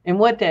 And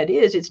what that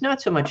is, it's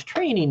not so much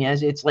training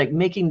as it's like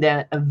making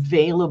that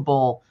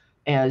available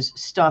as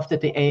stuff that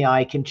the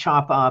AI can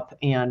chop up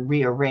and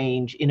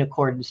rearrange in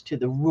accordance to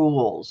the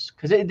rules.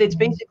 Because it's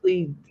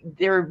basically,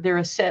 they're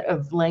a set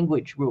of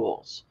language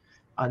rules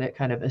that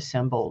kind of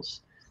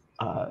assembles.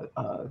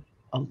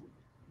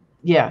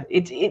 Yeah,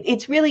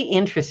 it's really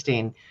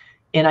interesting.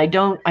 And I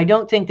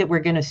don't think that we're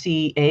going to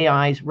see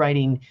AIs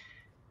writing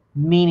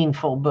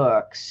meaningful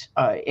books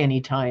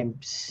anytime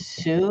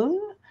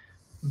soon.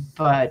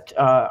 But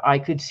I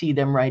could see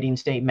them writing,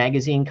 say,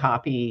 magazine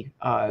copy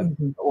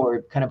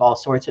or kind of all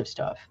sorts of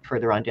stuff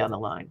further on down the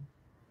line.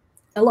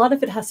 A lot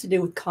of it has to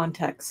do with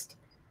context.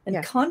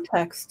 And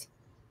context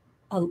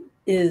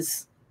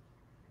is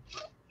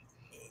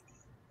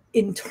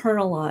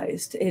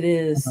internalized. It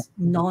is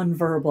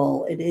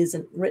nonverbal. It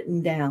isn't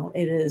written down.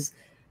 It is,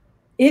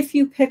 if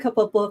you pick up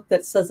a book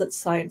that says it's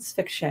science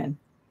fiction,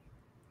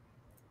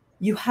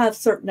 you have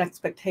certain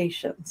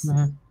expectations.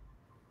 Mm-hmm.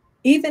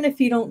 Even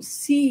if you don't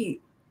see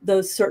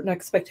those certain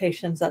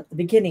expectations at the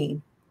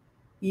beginning,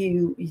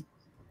 you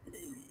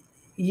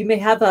may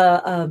have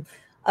a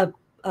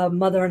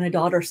mother and a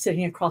daughter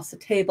sitting across the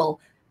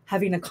table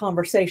having a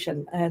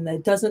conversation, and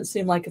it doesn't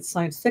seem like it's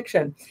science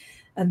fiction.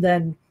 And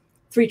then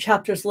 3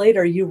 chapters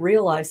later, you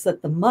realize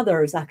that the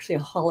mother is actually a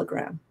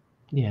hologram.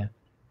 Yeah.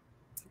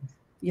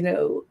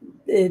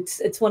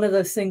 It's one of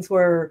those things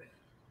where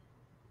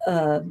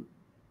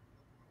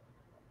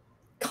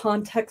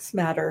context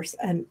matters,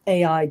 and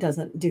AI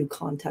doesn't do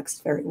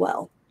context very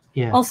well.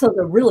 Yeah. Also,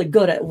 they're really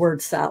good at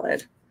word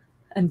salad.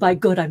 And by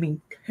good, I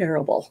mean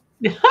terrible.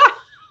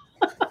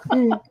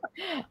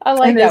 I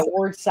like that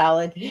word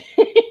salad.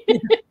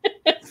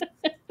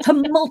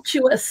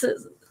 Tumultuous.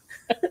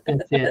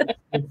 That's it.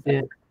 That's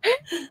it.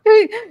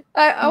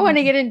 I want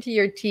to get into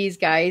your teas,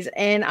 guys,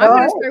 and I'm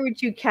going to start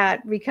with you,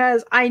 Kat,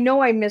 because I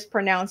know I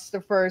mispronounced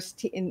your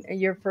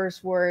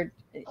first word,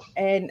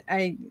 and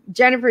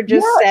Jennifer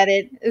just said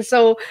it.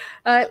 So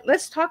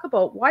let's talk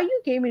about why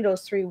you gave me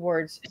those 3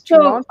 words.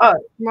 So,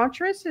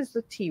 tumultuous is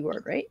the T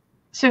word, right?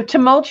 So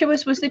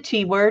tumultuous was the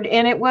T word,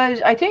 and it was,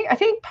 I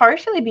think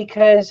partially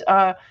because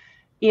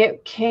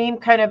it came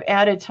kind of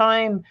at a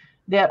time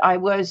that I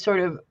was sort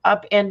of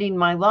upending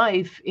my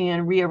life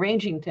and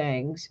rearranging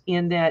things.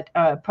 In that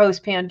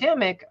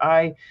post-pandemic,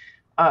 I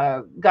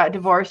got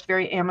divorced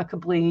very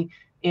amicably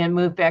and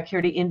moved back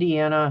here to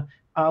Indiana,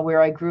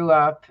 where I grew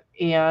up,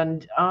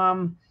 and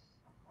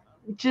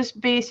just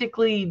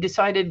basically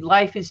decided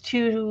life is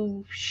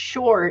too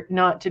short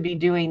not to be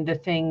doing the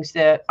things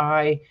that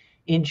I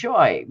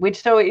enjoy,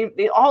 so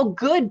it all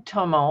good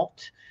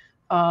tumult,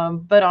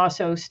 but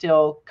also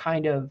still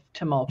kind of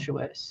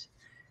tumultuous.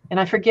 And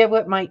I forget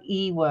what my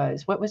E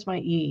was. What was my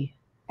E?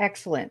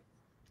 Excellent.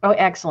 Oh,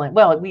 excellent.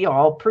 Well, we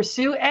all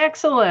pursue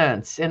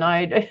excellence. And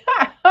I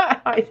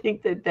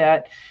think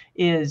that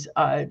is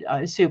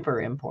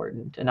super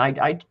important.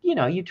 And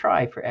you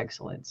try for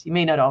excellence. You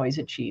may not always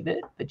achieve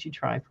it, but you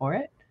try for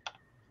it.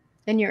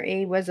 And your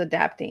A was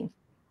adapting.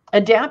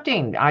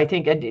 Adapting. I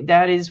think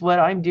that is what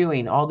I'm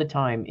doing all the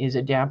time, is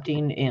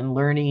adapting and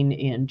learning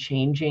and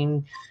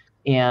changing.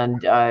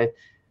 And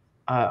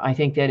I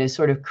think that is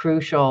sort of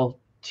crucial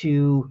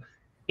to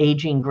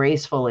aging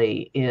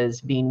gracefully,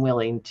 is being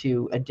willing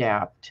to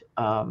adapt,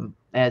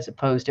 as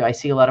opposed to, I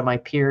see a lot of my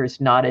peers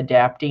not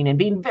adapting and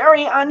being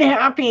very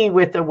unhappy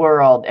with the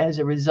world as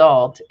a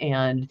result.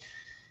 And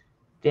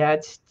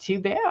that's too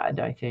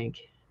bad, I think.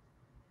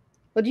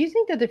 Well, do you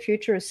think that the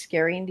future is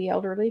scaring the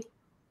elderly?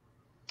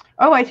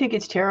 Oh, I think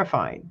it's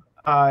terrifying.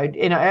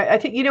 And I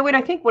think,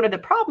 I think one of the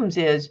problems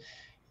is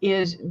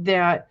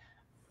that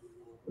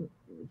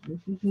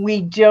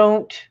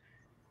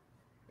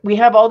we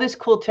have all this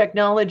cool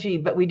technology,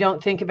 but we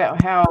don't think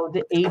about how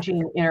the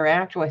aging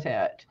interact with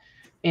it.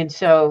 And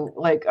so,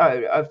 like,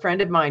 a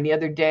friend of mine the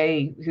other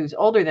day, who's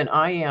older than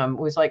I am,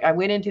 was like, I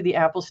went into the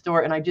Apple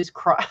store and I just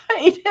cried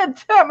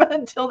at them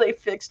until they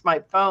fixed my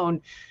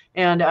phone.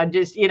 And I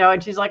just,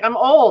 and she's like, I'm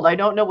old. I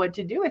don't know what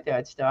to do with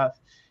that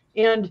stuff.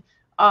 And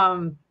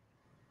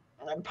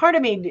part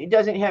of me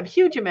doesn't have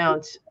huge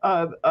amounts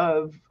of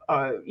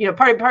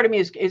part of me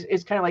is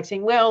kind of like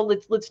saying, well,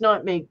 let's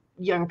not make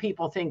young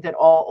people think that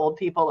all old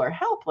people are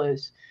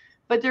helpless.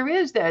 But there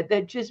is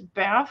that just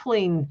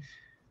baffling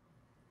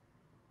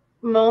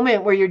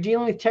moment where you're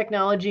dealing with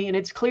technology and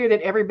it's clear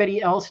that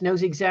everybody else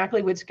knows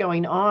exactly what's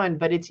going on,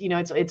 but it's,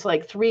 it's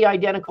like 3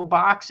 identical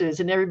boxes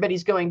and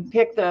everybody's going,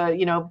 pick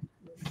the,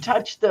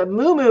 touch the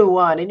moo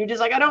one. And you're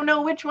just like, I don't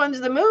know which one's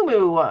the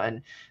moo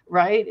one.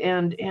 Right.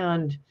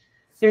 And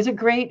there's a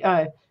great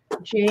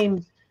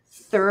James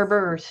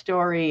Thurber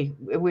story,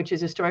 which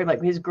is a story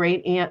like his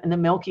great aunt and the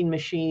milking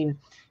machine.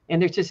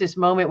 And there's just this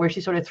moment where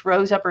she sort of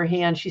throws up her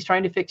hand. She's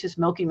trying to fix this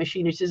milking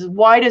machine. And she says,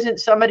 why doesn't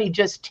somebody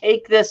just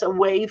take this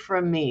away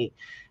from me?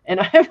 And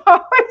I've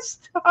always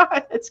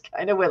thought it's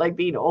kind of what like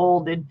being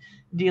old and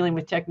dealing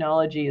with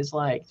technology is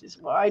like.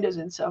 Just why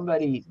doesn't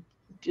somebody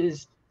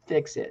just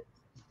fix it?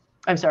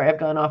 I'm sorry, I've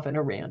gone off in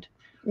a rant.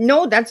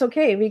 No, that's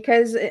okay,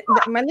 because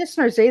my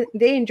listeners,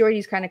 they enjoy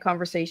these kind of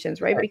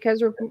conversations, right?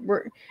 Because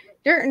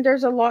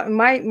there's a lot.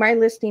 My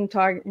listening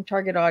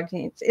target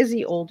audience is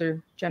the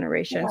older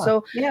generation,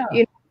 so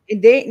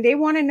they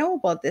want to know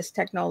about this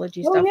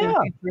technology stuff and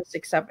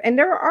futuristic stuff. And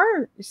there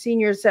are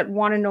seniors that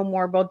want to know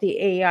more about the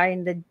AI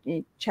and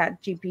the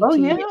chat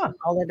GPT and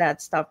all of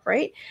that stuff,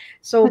 right?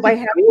 So by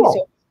having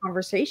these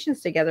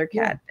conversations together,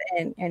 Kat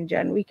and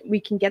Jen, we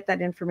can get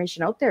that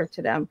information out there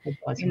to them,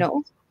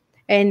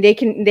 and they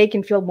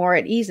can feel more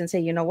at ease and say,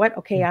 you know what,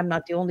 okay, I'm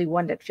not the only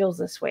one that feels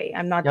this way.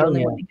 I'm not the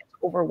only one that gets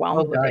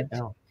overwhelmed with it.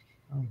 No.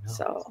 Oh, no.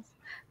 So,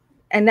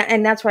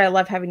 and that's why I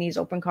love having these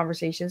open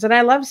conversations, and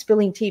I love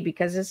spilling tea,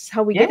 because this is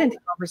how we get into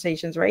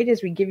conversations, right?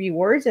 Is we give you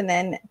words, and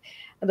then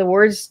the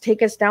words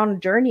take us down a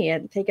journey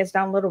and take us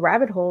down a little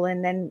rabbit hole,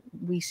 and then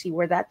we see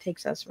where that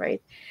takes us,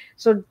 right?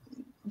 So,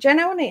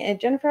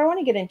 Jennifer, I want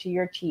to get into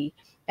your tea,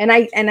 and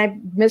I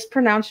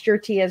mispronounced your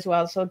tea as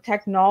well. So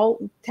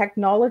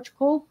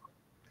technological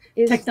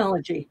is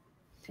technology,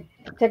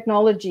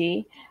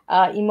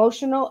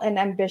 emotional and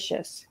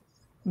ambitious.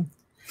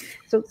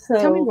 So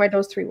tell me why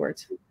those 3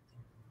 words.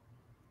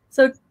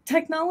 So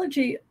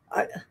technology,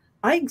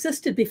 I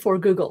existed before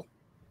Google.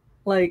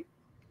 Like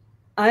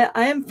I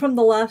am from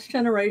the last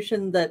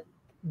generation that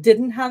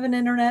didn't have an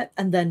internet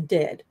and then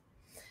did.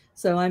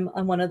 So I'm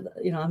one of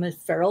the, I'm a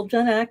feral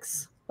Gen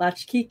X,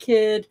 latchkey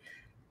kid.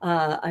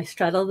 I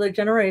straddle the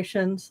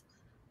generations.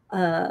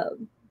 I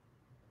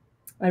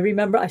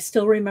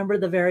still remember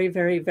the very,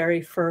 very,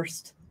 very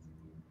first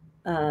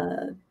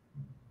IM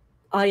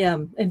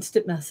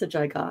instant message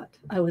I got.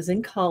 I was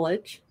in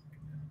college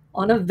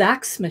on a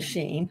fax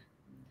machine,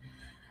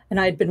 and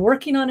I had been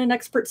working on an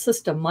expert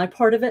system. My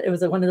part of it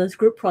was one of those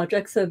group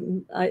projects,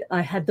 and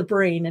I had the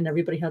brain, and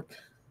everybody had.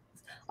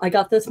 I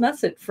got this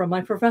message from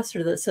my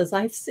professor that says,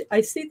 I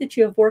see that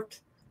you have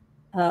worked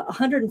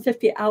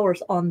 150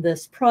 hours on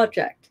this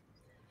project,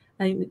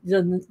 and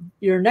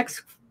your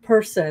next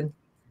person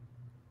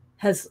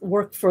has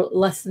worked for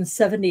less than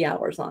 70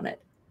 hours on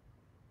it.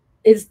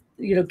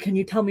 Can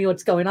you tell me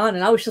what's going on?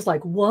 And I was just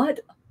like, what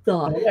the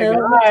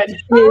hell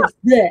is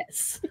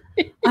this?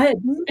 I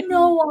had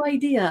no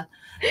idea.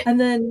 And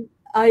then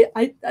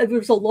there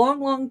was a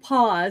long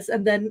pause,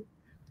 and then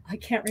I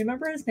can't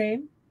remember his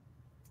name,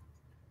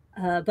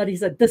 but he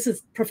said, this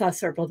is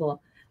Professor blah, blah.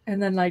 And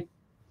then I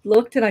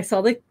looked and I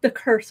saw the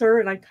cursor,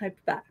 and I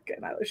typed back,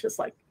 and I was just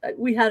like,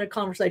 we had a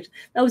conversation.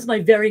 That was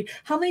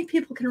how many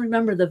people can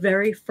remember the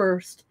very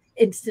first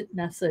instant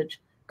message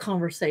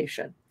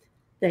conversation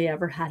they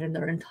ever had in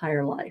their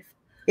entire life?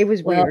 It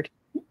was weird.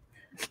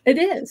 It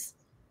is.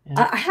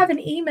 Yeah. I have an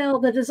email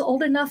that is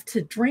old enough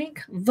to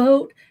drink,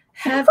 vote,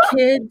 have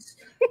kids.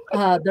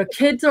 Their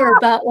kids are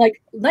about like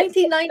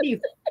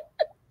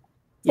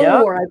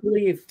 1994, I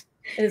believe,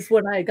 is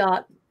when I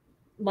got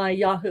my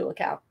Yahoo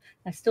account.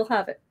 I still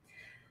have it.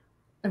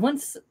 And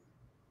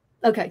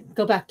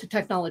go back to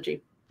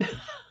technology.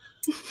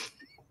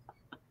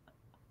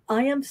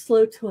 I am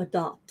slow to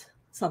adopt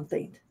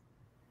something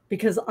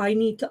because I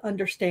need to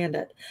understand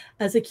it.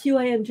 As a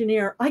QA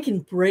engineer, I can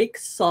break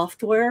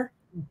software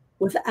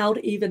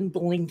without even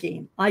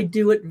blinking. I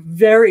do it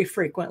very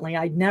frequently.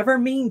 I never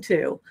mean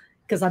to,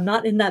 because I'm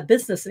not in that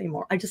business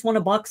anymore. I just want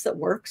a box that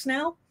works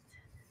now.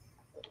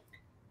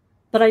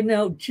 But I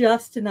know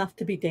just enough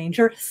to be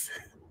dangerous.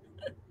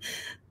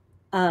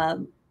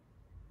 But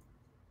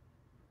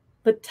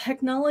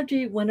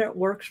technology, when it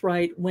works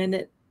right,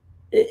 when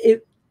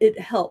it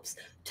helps.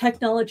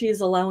 Technology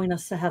is allowing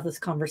us to have this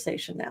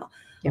conversation now.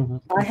 Mm-hmm.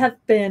 I have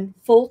been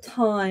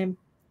full-time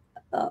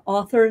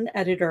author and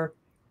editor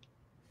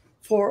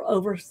for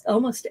over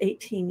almost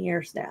 18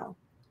 years now.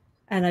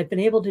 And I've been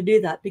able to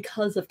do that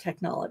because of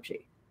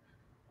technology.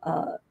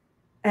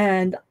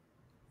 And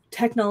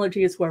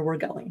technology is where we're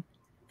going,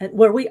 and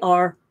where we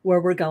are,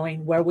 where we're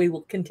going, where we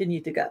will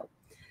continue to go.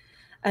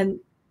 And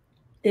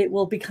it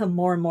will become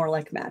more and more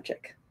like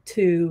magic.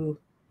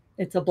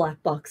 It's a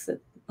black box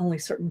that only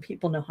certain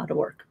people know how to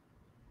work.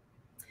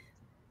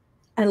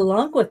 And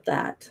along with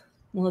that,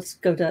 let's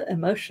go to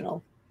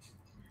emotional.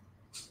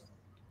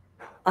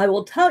 I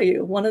will tell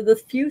you, one of the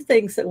few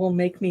things that will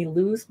make me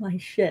lose my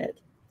shit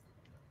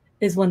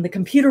is when the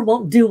computer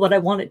won't do what I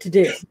want it to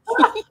do.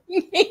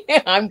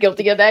 I'm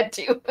guilty of that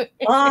too.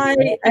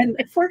 And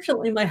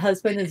fortunately, my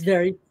husband is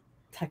very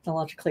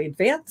technologically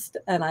advanced,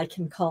 and I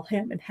can call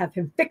him and have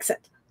him fix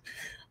it.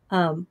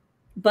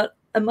 But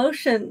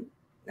emotion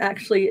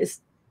actually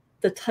is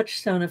the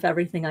touchstone of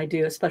everything I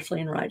do,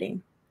 especially in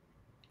writing.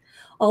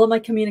 All of my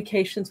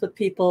communications with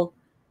people,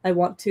 I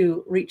want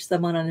to reach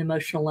them on an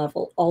emotional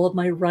level. All of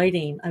my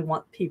writing, I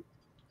want people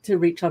to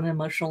reach on an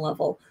emotional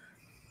level.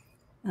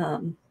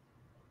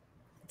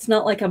 It's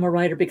not like I'm a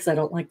writer because I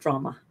don't like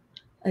drama.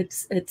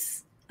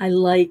 I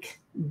like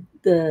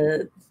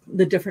the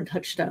different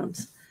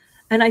touchstones.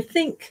 And I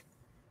think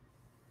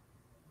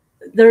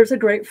there's a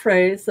great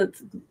phrase that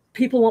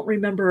people won't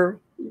remember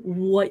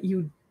what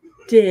you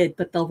did,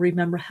 but they'll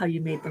remember how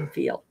you made them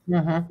feel.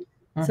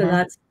 So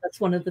that's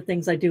one of the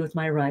things I do with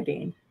my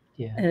writing.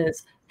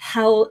 Is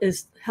how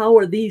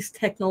are these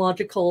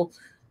technological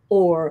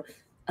or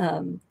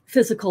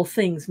physical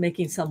things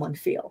making someone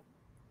feel?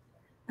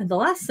 And the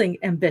last thing,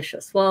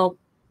 ambitious. Well,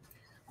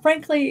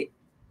 frankly,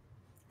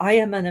 I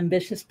am an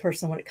ambitious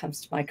person when it comes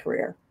to my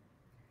career.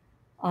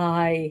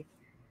 I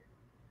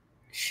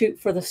shoot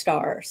for the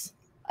stars.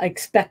 I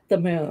expect the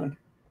moon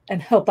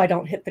and hope I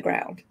don't hit the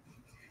ground.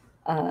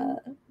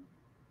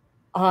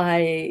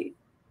 I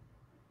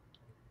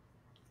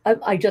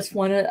just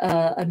won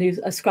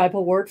a Scribe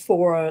Award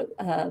for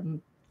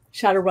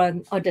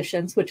Shadowrun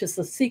Auditions, which is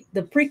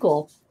the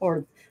prequel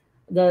or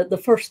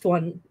the first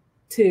one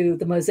to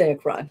the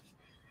Mosaic run,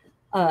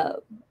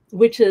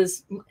 which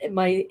is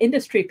my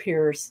industry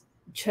peers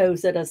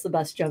chose it as the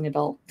best young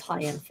adult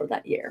tie-in for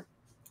that year,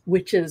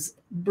 which is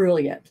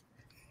brilliant.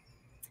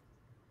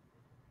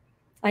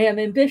 I am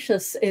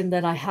ambitious in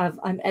that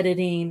I'm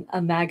editing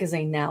a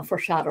magazine now for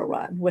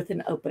Shadowrun with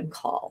an open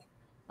call.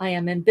 I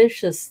am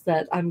ambitious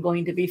that I'm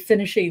going to be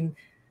finishing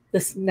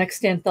this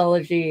next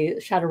anthology,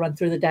 Shadowrun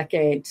Through the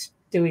Decades,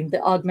 doing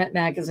the Augment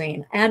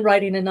magazine and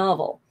writing a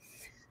novel.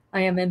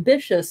 I am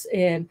ambitious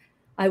in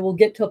I will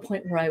get to a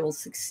point where I will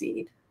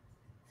succeed.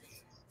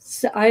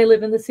 So I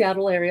live in the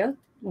Seattle area.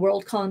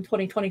 Worldcon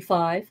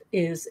 2025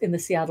 is in the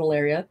Seattle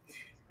area.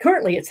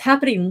 Currently, it's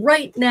happening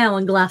right now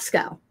in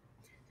Glasgow.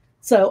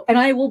 So, and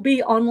I will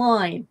be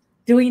online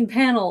doing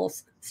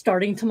panels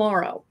starting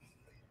tomorrow.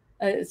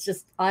 It's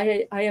just,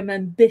 I am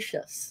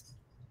ambitious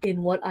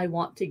in what I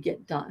want to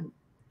get done.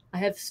 I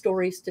have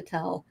stories to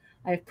tell.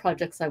 I have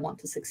projects I want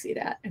to succeed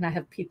at, and I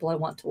have people I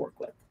want to work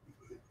with.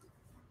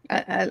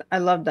 I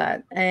love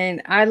that.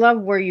 And I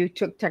love where you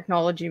took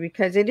technology,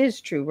 because it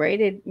is true,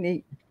 right?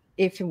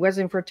 If it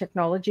wasn't for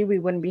technology, we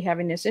wouldn't be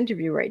having this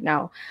interview right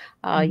now,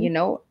 you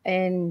know.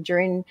 And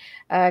during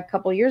a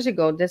couple of years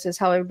ago, this is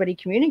how everybody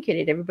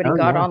communicated. Everybody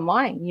got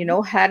online, you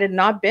know. Had it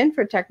not been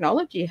for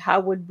technology,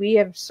 how would we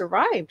have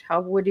survived?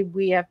 How would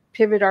we have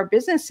pivoted our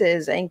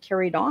businesses and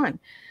carried on?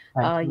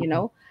 You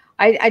know,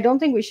 I don't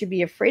think we should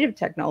be afraid of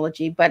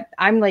technology, but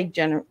I'm like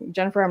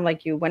Jennifer, I'm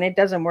like you. When it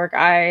doesn't work,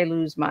 I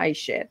lose my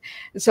shit.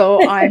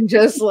 So I'm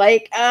just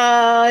like,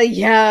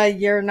 yeah,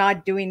 you're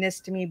not doing this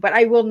to me, but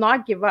I will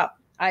not give up.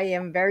 I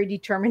am very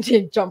determined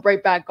to jump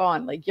right back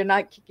on. Like, you're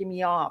not kicking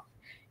me off.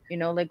 You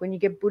know, like when you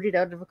get booted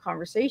out of a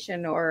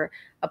conversation or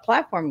a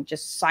platform,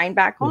 just sign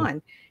back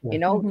on. You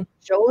know,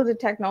 show the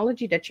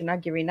technology that you're not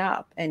giving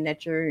up and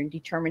that you're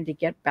determined to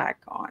get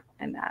back on,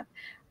 and that.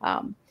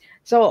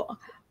 So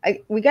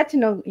we got to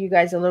know you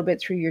guys a little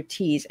bit through your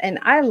teas, and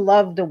I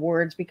love the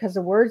words, because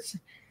the words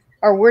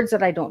are words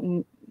that I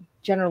don't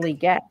generally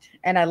get.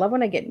 And I love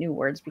when I get new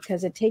words,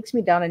 because it takes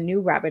me down a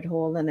new rabbit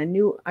hole and a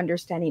new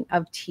understanding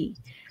of tea.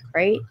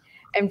 Right.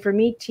 And for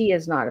me, tea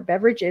is not a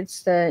beverage.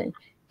 It's the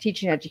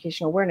teaching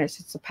educational awareness.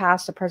 It's the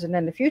past, the present,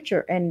 and the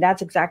future. And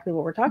that's exactly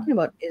what we're talking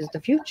about, is the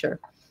future.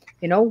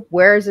 You know,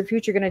 where is the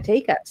future going to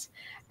take us?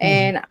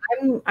 And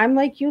I'm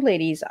like you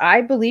ladies.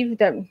 I believe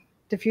that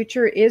the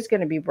future is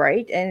going to be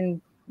bright, and,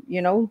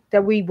 you know,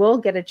 that we will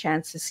get a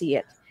chance to see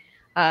it.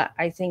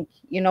 I think,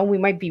 you know, we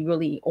might be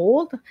really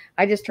old.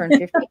 I just turned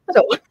 50,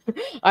 so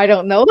I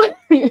don't know.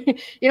 You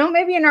know,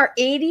 maybe in our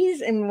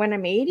 80s, and when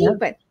I'm 80,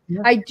 but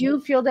I do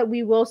feel that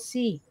we will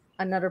see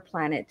another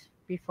planet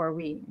before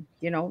we,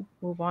 you know,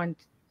 move on.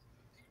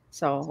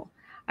 So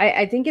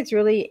I think it's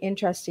really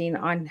interesting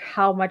on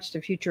how much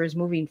the future is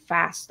moving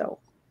fast, though.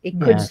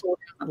 It could slow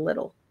down a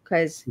little,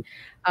 because,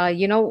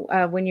 you know,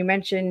 when you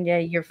mentioned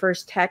your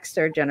first text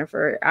there,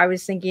 Jennifer, I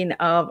was thinking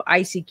of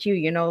ICQ,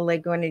 you know,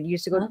 like when it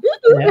used to go,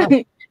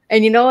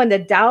 and, you know, and the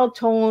dial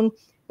tone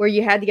where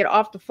you had to get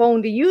off the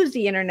phone to use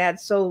the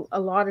internet. So a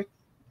lot of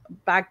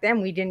back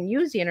then, we didn't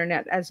use the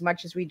internet as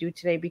much as we do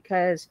today,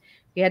 because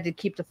we had to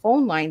keep the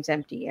phone lines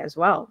empty as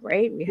well,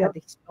 right? We had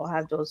to still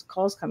have those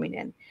calls coming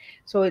in.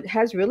 So it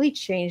has really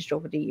changed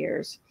over the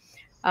years.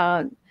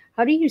 How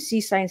do you see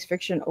science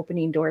fiction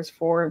opening doors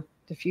for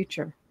the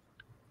future?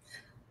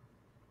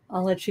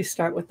 I'll let you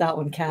start with that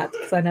one, Kat,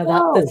 because I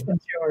know this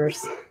one's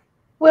yours.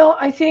 Well,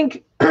 I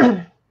think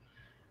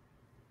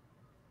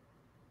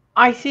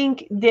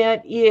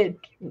that it,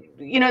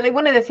 you know,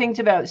 one of the things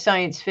about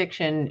science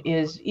fiction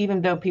is,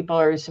 even though people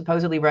are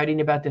supposedly writing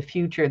about the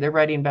future, they're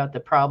writing about the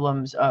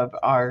problems of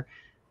our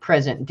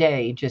present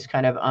day, just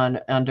kind of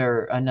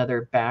under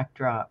another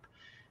backdrop.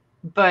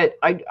 But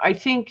I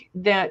think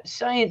that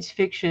science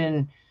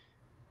fiction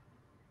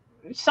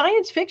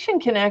science fiction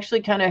can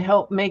actually kind of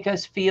help make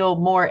us feel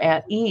more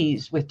at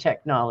ease with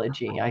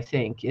technology, I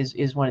think,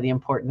 is one of the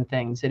important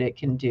things that it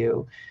can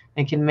do.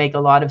 It can make a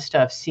lot of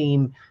stuff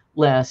seem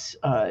less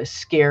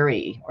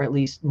scary, or at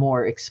least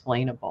more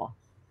explainable.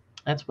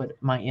 That's what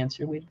my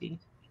answer would be.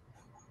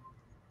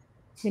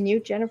 And you,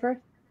 Jennifer?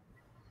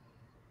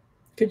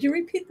 Could you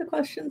repeat the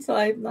question? So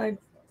I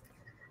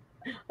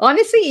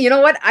Honestly, you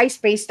know what? I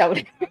spaced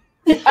out.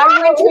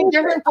 I went to a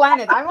different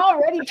planet. I'm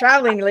already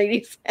traveling,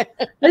 ladies.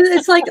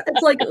 it's like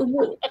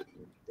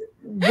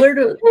where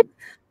do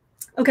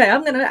okay,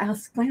 I'm gonna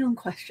ask my own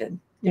question.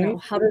 You know,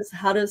 how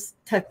does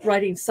tech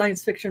writing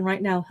science fiction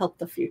right now help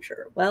the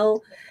future?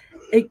 Well,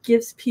 it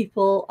gives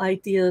people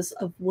ideas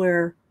of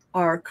where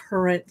our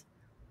current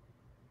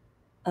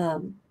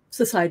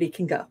society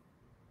can go.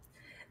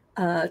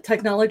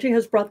 Technology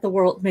has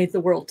made the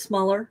world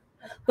smaller,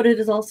 but it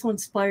has also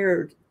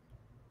inspired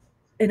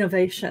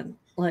innovation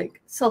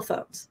like cell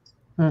phones,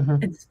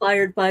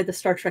 inspired by the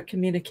Star Trek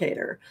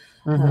communicator.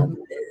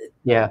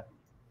 Yeah.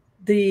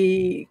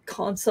 The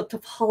concept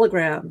of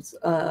holograms,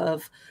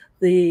 of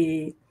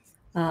the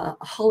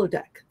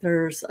holodeck.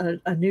 There's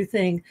a new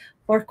thing.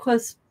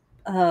 Marquez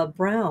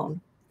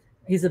Brown,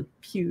 he's a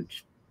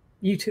huge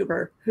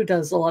YouTuber who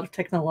does a lot of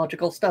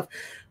technological stuff,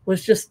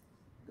 was just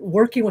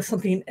working with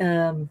something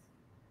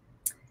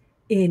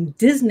in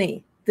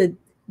Disney. The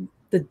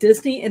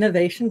Disney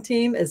innovation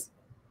team is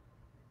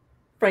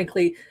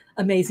frankly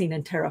amazing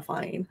and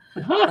terrifying.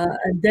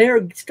 And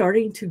they're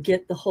starting to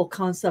get the whole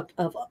concept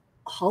of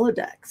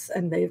holodecks,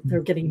 and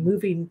they're getting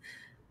moving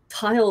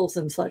tiles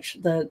and such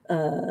that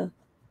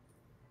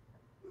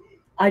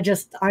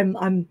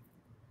I'm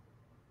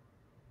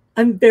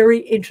very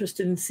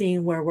interested in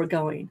seeing where we're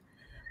going.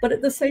 But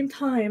at the same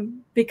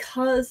time,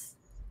 because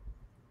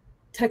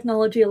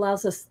technology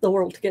allows us the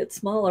world to get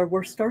smaller,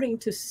 we're starting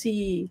to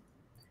see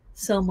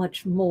so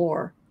much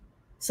more,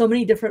 so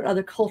many different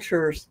other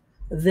cultures,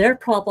 their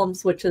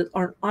problems, which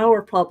aren't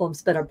our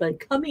problems, but are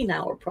becoming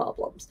our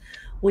problems.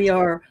 We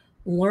are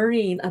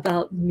learning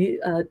about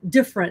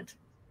different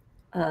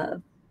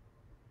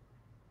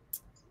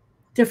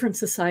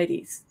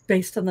societies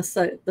based on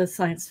the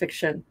science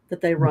fiction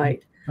that they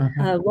write.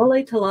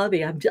 Wale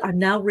Talabi, I'm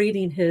now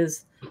reading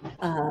his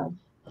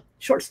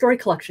short story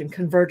collection,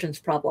 Convergence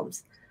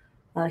Problems.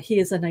 He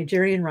is a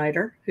Nigerian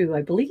writer who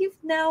I believe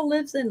now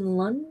lives in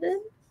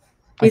London.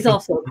 He's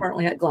also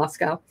currently at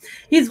Glasgow.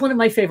 He's one of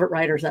my favorite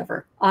writers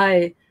ever.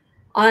 I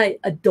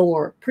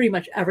adore pretty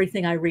much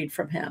everything I read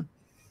from him.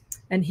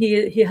 And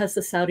he has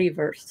the Saudi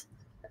verse.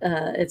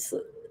 It's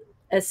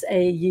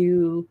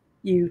Sauti,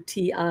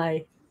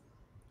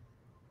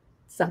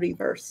 Saudi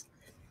verse.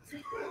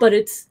 But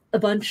it's a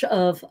bunch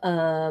of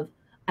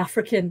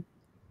African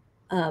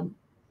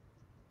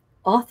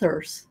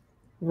authors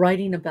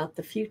writing about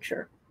the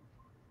future.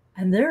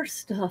 And their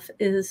stuff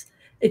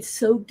it's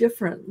so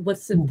different.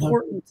 What's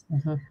important,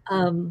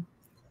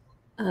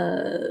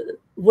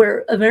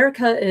 where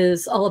America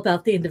is all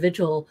about the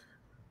individual,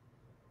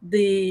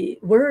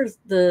 whereas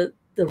the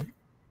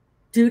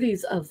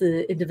duties of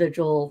the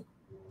individual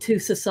to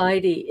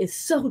society is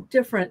so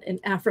different in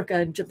Africa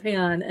and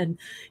Japan. And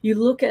you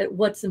look at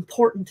what's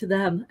important to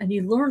them, and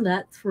you learn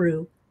that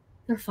through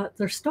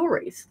their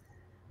stories.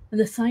 And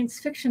the science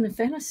fiction and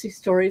fantasy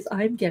stories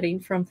I'm getting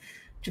from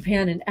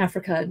Japan and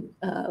Africa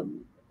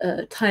and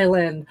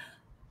Thailand,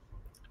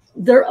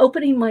 they're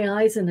opening my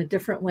eyes in a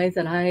different way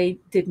that I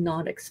did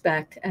not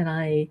expect. And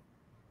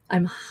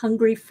I'm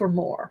hungry for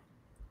more.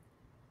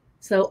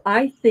 So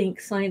I think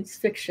science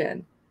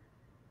fiction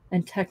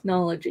and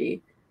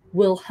technology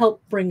will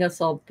help bring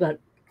us all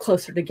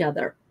closer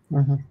together.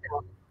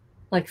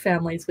 Like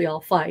families, we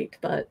all fight,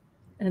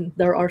 and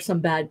there are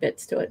some bad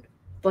bits to it.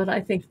 But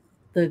I think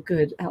the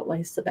good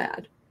outweighs the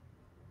bad.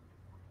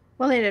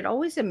 Well, and it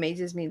always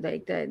amazes me,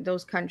 like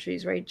those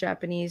countries, right?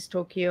 Japanese,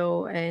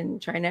 Tokyo,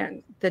 and China,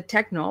 the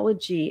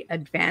technology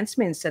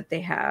advancements that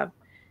they have,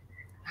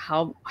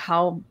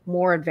 how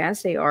more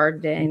advanced they are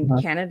than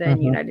Canada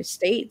and United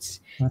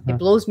States. It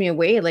blows me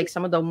away. Like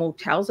some of the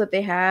motels that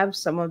they have,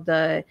 some of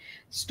the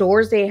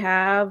stores they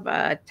have,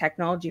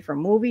 technology for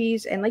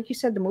movies. And like you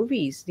said, the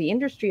movies, the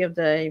industry of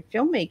the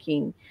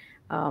filmmaking.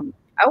 I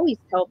always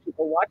tell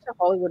people, watch a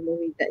Hollywood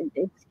movie that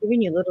it's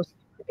giving you little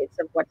snippets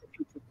of what the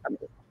future's coming.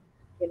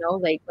 You know,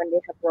 like when they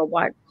have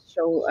robot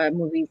show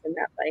movies and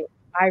that, like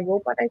I,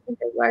 Robot, I think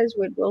it was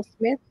with Will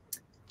Smith.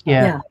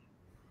 Yeah.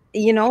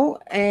 You know,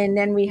 and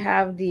then we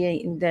have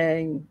the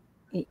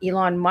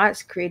Elon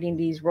Musk creating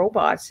these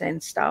robots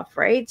and stuff,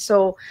 right?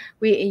 So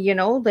we, you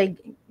know, like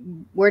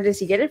where does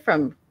he get it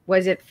from?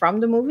 Was it from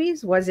the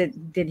movies?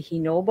 Did he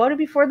know about it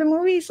before the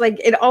movies? Like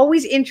it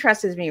always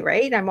interests me,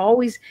 right? I'm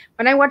always,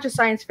 when I watch a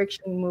science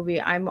fiction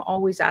movie, I'm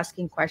always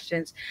asking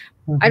questions.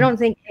 I don't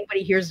think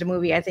anybody hears the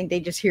movie. I think they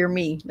just hear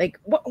me. Like,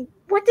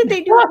 what did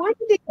they do? Why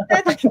did they do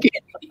that?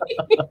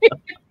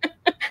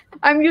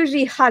 I'm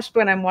usually hushed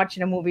when I'm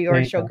watching a movie or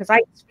a show because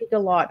I speak a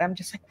lot. I'm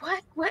just like,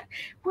 what?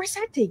 Where's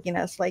that taking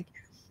us? Like,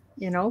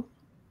 you know.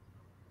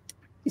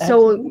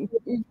 So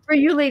for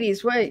you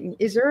ladies, what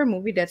is there a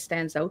movie that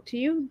stands out to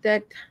you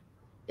that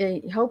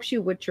it helps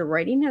you with your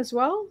writing as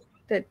well?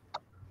 That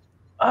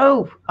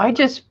Oh, I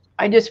just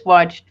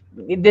watched.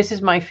 This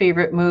is my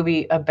favorite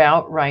movie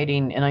about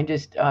writing, and I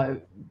just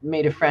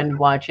made a friend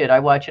watch it. I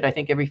watch it, I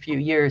think, every few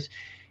years.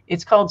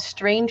 It's called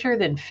Stranger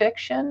Than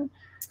Fiction,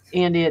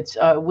 and it's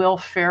Will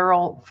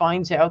Ferrell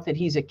finds out that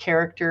he's a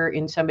character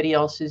in somebody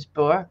else's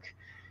book,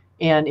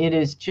 and it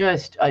is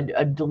just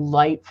a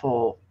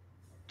delightful,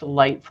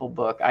 delightful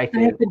book. I I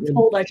think. have been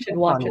told I should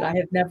watch it. I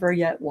have never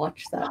yet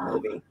watched that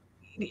movie.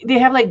 They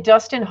have like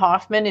Dustin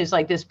Hoffman is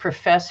like this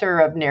professor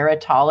of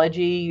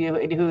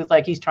narratology who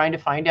like he's trying to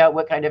find out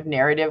what kind of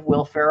narrative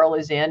Will Ferrell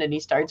is in, and he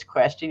starts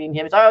questioning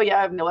him. It's, oh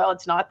yeah, no, well,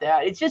 it's not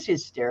that. It's just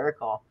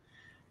hysterical.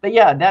 But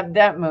yeah,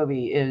 that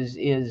movie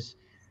is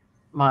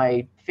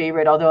my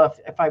favorite. Although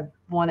if I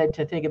wanted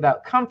to think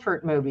about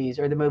comfort movies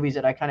or the movies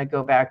that I kind of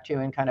go back to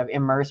and kind of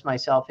immerse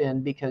myself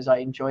in because I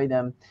enjoy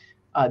them,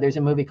 there's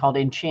a movie called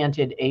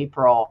Enchanted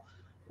April,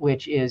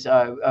 which is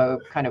a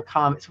kind of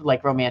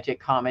like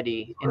romantic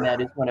comedy, and that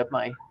is one of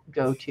my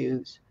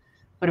go-tos.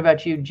 What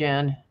about you,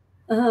 Jen?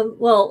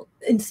 Well,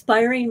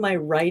 inspiring my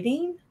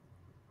writing,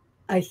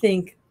 I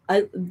think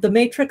The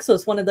Matrix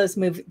was one of those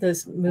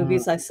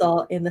movies I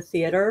saw in the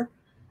theater,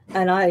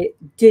 and I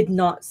did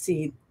not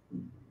see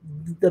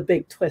the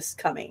big twist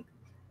coming.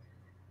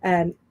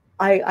 And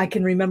I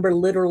can remember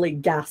literally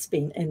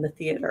gasping in the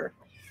theater.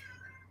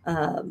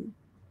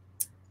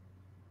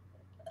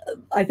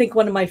 I think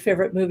one of my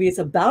favorite movies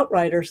about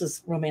writers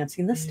is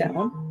Romancing the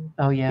Stone.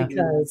 Oh yeah,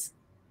 because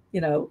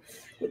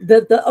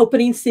the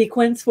opening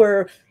sequence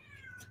where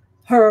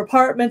her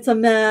apartment's a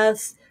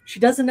mess,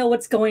 she doesn't know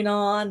what's going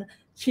on,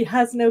 she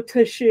has no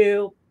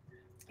tissue.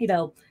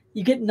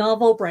 You get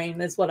novel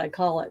brain is what I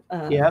call it.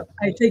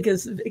 I think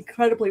is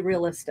incredibly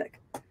realistic.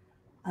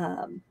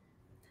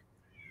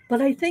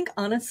 But I think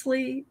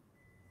honestly,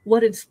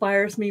 what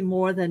inspires me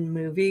more than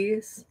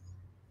movies,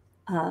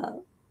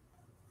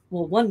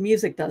 well, one,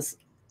 music does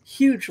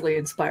hugely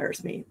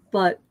inspires me,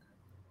 but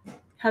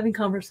having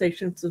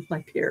conversations with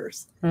my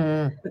peers,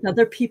 with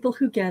other people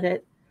who get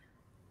it,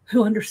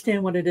 who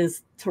understand what it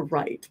is to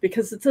write,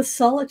 because it's a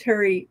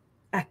solitary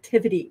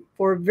activity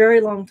for a very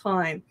long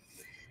time.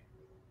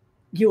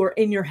 You are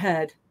in your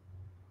head,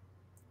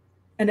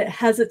 and it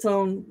has its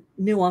own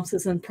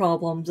nuances and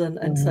problems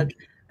and such.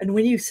 And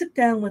when you sit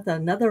down with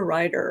another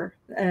writer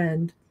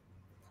and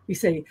you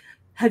say,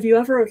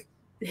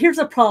 here's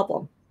a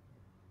problem.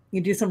 You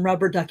do some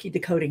rubber ducky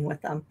decoding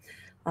with them,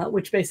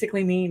 which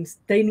basically means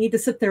they need to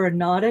sit there and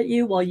nod at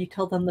you while you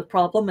tell them the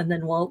problem. And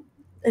then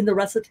in the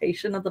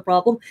recitation of the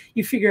problem,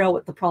 you figure out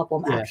what the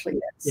problem actually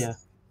is. Yeah.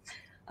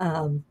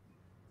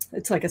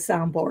 It's like a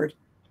soundboard.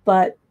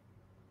 But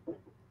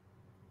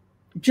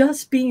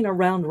just being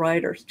around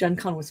writers, Gen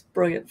Con was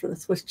brilliant for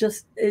this, was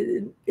just,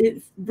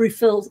 it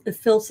fills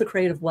the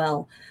creative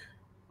well.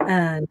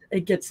 And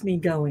it gets me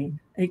going.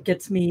 It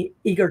gets me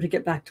eager to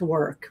get back to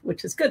work,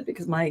 which is good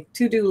because my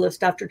to-do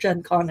list after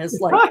Gen Con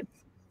is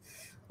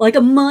like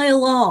a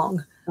mile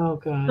long. Oh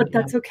God! But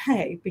that's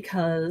okay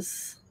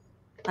because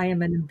I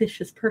am an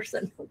ambitious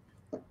person.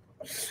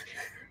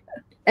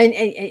 And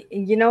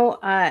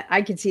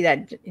I can see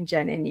that,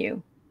 Jen, in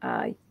you.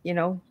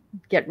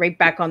 Get right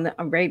back on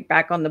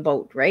the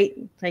boat, right?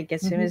 Like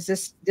as soon as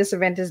this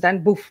event is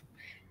done, boof.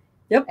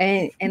 Yep.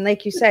 And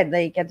like you said,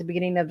 like at the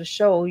beginning of the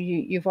show,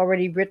 you've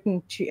already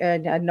written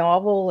a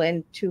novel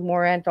and 2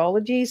 more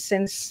anthologies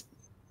since,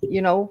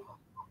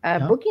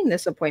 booking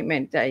this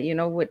appointment,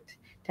 to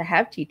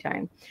have Tea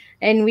Time.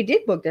 And we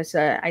did book this,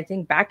 I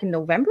think, back in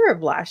November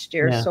of last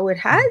year. Yeah. So it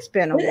has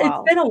been a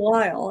while. It's been a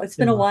while. It's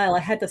been a while. I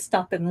had to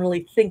stop and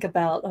really think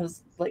about, I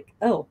was like,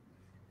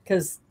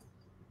 because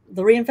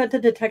the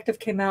Reinvented Detective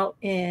came out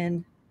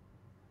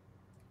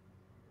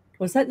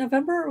was that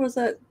November or was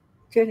that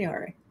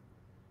January?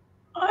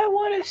 I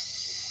want to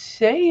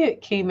say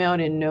it came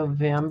out in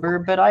November,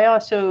 but I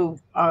also,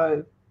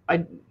 part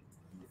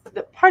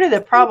of the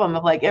problem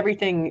of like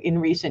everything in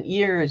recent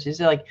years is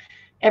like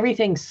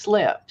everything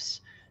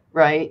slips,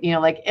 right?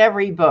 Like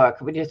every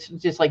book,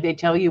 just like they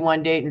tell you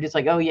one date and just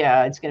like, oh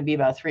yeah, it's going to be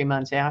about 3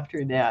 months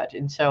after that.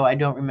 And so I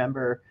don't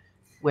remember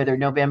whether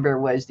November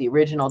was the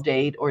original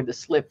date or the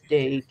slip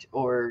date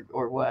or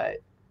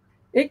what.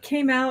 It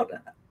came out,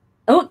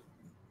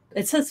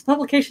 it says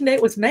publication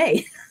date was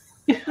May.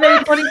 May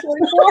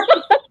 2024.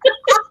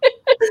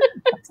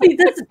 See,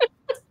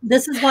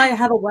 this is why I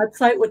have a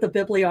website with a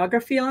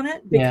bibliography on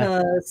it,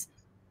 because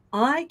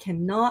I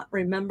cannot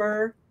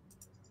remember.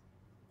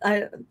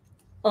 I'm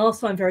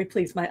very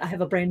pleased. I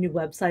have a brand new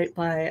website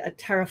by a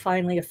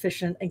terrifyingly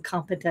efficient and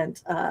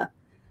competent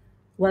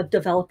web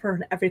developer,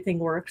 and everything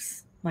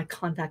works. My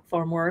contact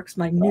form works.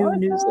 My new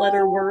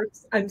newsletter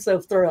works. I'm so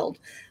thrilled.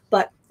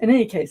 But in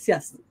any case,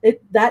 yes,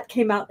 that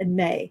came out in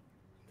May.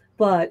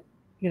 But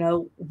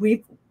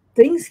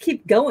things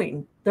keep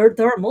going. There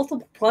are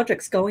multiple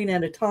projects going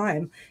at a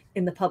time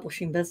in the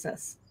publishing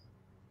business.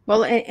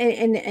 Well,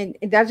 and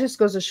that just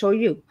goes to show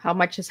you how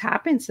much has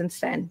happened since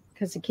then,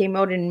 because it came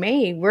out in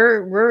May.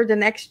 We're the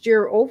next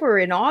year over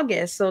in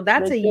August, so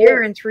that's a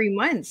year and 3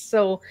 months.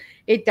 So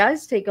it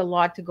does take a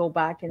lot to go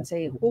back and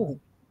say, oh,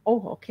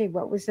 oh, okay,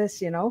 what was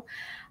this? And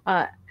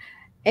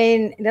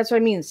that's what I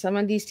mean. Some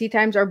of these tea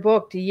times are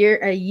booked a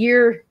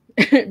year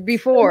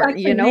before,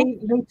 Actually, May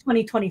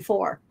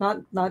 2024,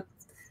 not.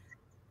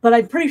 But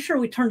I'm pretty sure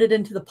we turned it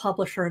into the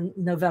publisher in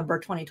November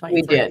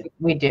 2023.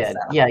 We did. So.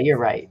 Yeah, you're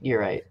right.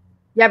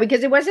 Yeah,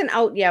 because it wasn't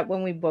out yet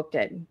when we booked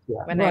it.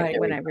 Yeah. When I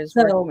was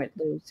working with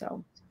Lou.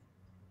 So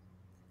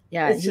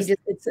yeah,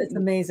 it's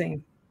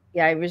amazing.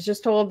 Yeah, I was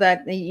just told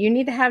that you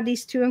need to have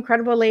these two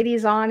incredible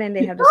ladies on, and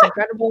they have this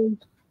incredible.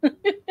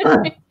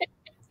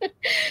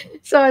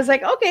 So I was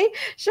like, okay,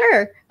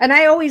 sure. And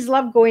I always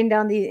love going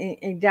down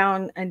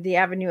the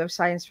avenue of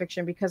science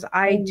fiction because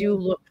I do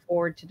look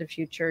forward to the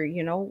future.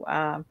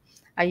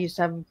 I used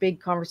to have big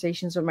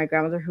conversations with my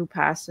grandmother who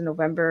passed in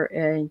November,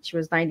 and she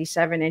was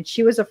 97, and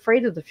she was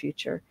afraid of the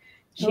future.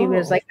 She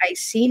was like, I've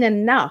seen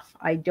enough.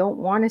 I don't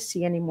want to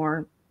see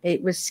anymore.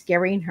 It was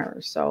scaring her.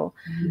 So,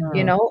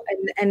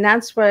 and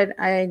that's why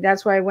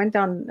I went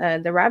down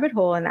the rabbit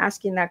hole and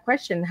asking that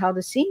question, how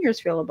the seniors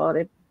feel about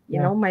it.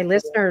 My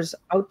listeners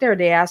out there,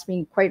 they ask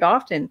me quite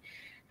often,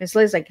 Miss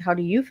Liz, like, how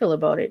do you feel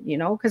about it?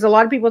 Because a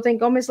lot of people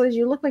think, oh, Miss Liz,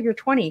 you look like you're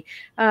 20.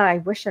 I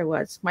wish I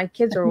was. My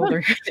kids are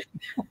older.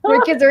 My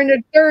kids are in their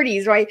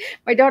 30s, right?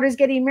 My daughter's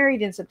getting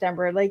married in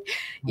September. Like,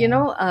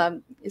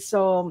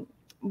 so,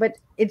 but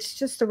it's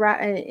just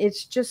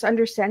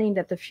understanding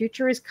that the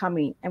future is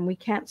coming and we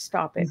can't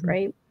stop it,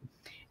 right?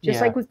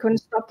 Just like we couldn't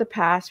stop the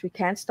past, we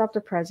can't stop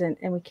the present,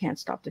 and we can't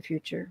stop the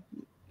future.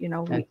 We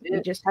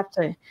just have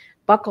to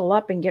buckle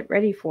up and get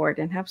ready for it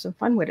and have some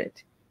fun with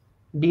it.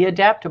 Be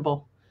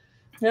adaptable.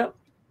 Yep.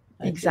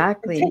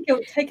 Exactly.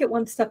 Take it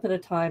one step at a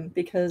time,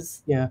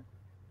 because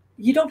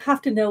you don't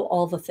have to know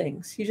all the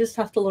things. You just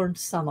have to learn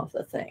some of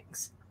the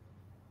things.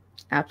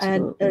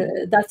 Absolutely.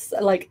 And that's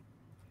like,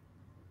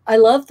 I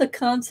love the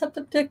concept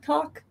of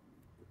TikTok.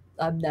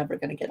 I'm never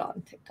going to get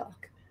on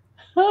TikTok.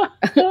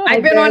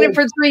 I've been on it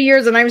for 3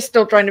 years and I'm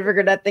still trying to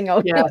figure that thing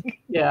out.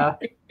 Yeah.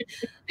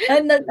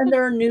 And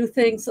there are new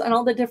things and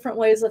all the different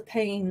ways of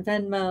paying,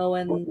 Venmo,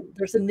 and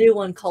there's a new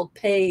one called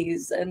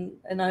Pays, and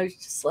I was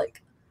just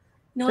like,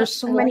 there's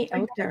so many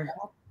out there.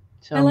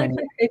 I like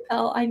my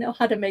PayPal. I know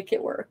how to make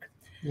it work.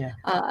 Yeah.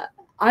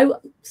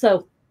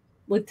 So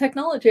with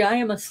technology, I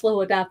am a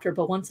slow adapter,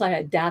 but once I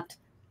adapt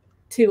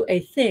to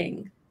a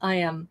thing, I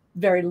am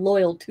very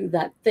loyal to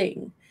that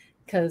thing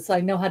because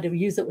I know how to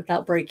use it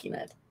without breaking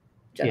it.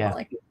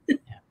 Generally. Yeah.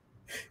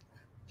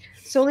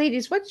 So,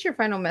 ladies, what's your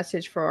final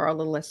message for all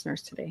the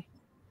listeners today?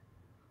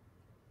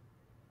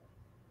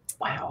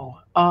 Wow.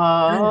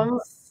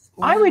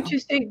 I would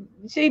just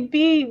say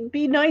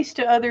be nice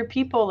to other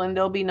people and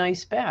they'll be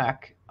nice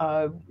back.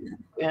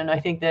 And I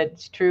think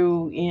that's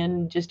true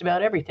in just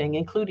about everything,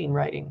 including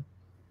writing.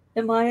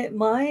 And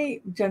my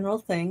general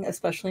thing,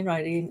 especially in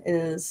writing,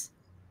 is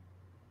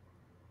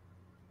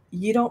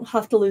you don't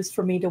have to lose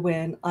for me to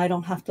win. I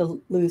don't have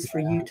to lose for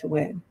you to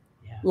win.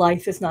 Yeah.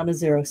 Life is not a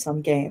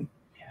zero-sum game.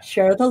 Yeah.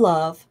 Share the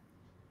love,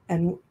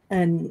 and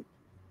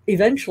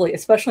eventually,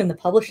 especially in the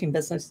publishing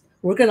business,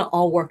 we're going to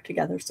all work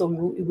together. So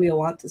we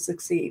want to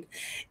succeed.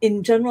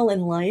 In general,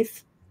 in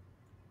life,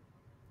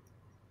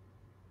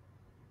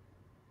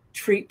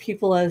 treat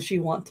people as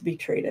you want to be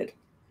treated,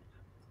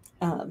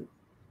 and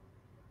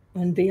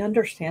be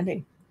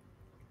understanding.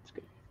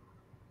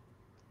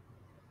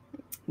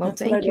 Well,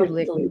 thank you,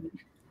 Liz.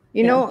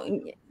 You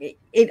know,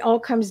 it all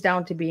comes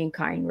down to being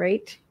kind,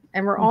 right?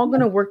 And we're all going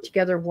to work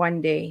together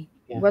one day,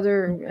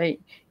 whether,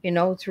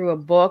 through a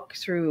book,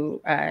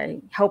 through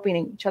helping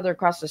each other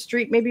across the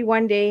street, maybe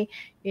one day,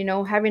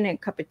 having a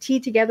cup of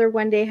tea together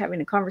one day, having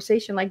a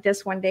conversation like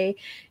this one day,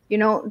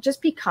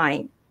 just be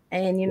kind.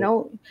 And,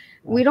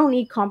 we don't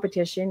need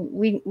competition.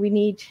 We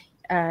need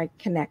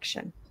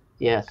connection.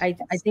 Yes. I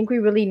think we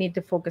really need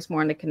to focus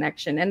more on the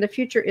connection, and the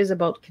future is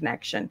about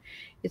connection.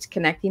 It's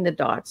connecting the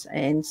dots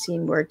and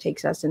seeing where it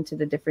takes us into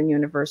the different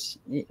universe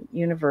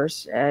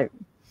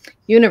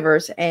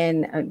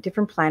and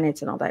different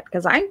planets and all that.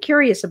 Because I'm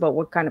curious about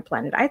what kind of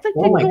planet I'd like to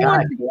go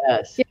on.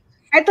 Yes.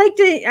 I'd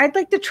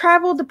like to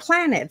travel the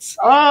planets.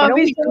 Oh,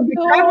 we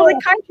travel the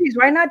countries.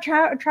 Why not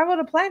travel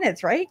the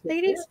planets, right,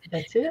 ladies?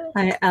 That's it.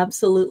 I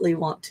absolutely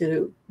want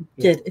to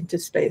get into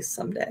space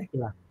someday.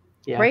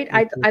 Yeah, right.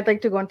 I'd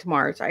like to go into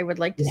Mars. I would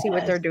like to see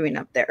what they're doing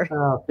up there.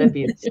 Oh, that'd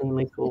be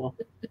insanely cool.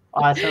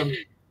 Awesome.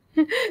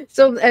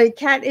 So,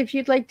 Kat, if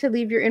you'd like to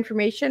leave your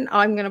information,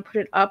 I'm going to put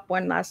it up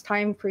one last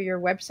time for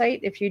your website.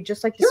 If you'd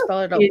just like to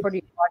spell it out for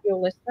the audio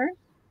listener.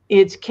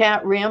 It's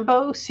Kat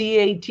Rambo,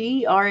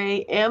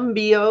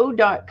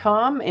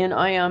 CATRAMBO.com. And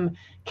I am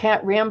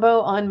Kat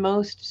Rambo on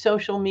most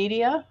social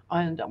media,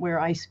 and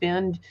where I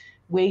spend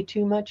way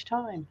too much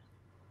time.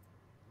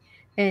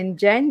 And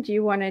Jen, do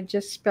you want to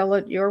just spell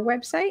out your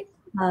website?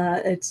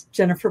 It's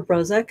Jennifer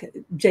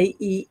Brozek,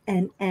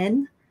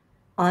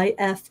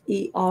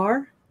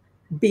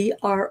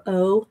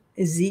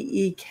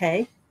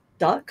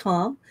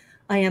 JenniferBrozek.com.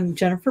 I am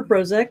Jennifer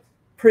Brozek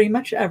pretty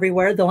much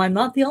everywhere, though I'm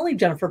not the only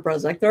Jennifer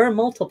Brozek. There are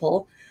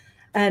multiple.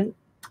 And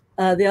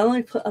the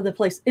only other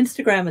place,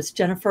 Instagram, is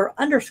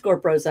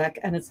Jennifer_Brozek,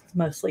 and it's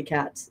mostly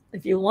cats.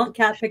 If you want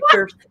cat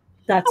pictures,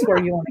 that's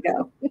where you want to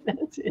go.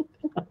 That's it.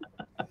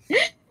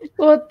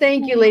 Well,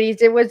 thank you,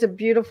 ladies. It was a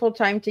beautiful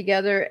time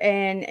together,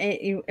 and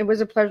it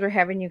was a pleasure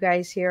having you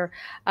guys here.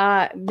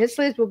 Miss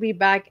Liz will be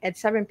back at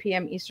 7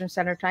 p.m. Eastern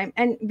Standard Time.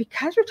 And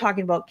because we're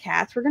talking about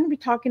cats, we're going to be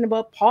talking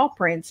about paw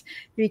prints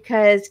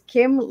because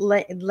Kim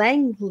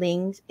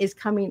Langling is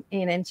coming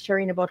in and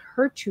sharing about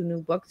her 2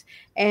 new books.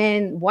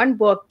 And one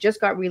book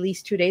just got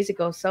released 2 days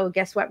ago. So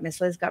guess what?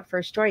 Miss Liz got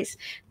first choice.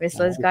 Miss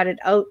Liz got it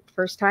out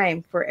first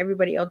time for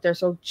everybody out there.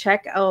 So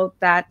check out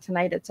that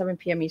tonight at 7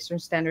 p.m. Eastern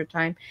Standard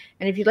Time.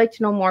 And if you'd like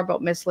to know more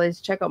about Miss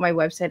Liz, check out my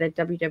website at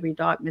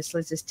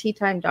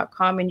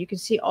www.misslizsteatime.com, and you can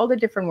see all the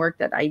different work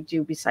that I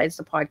do besides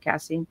the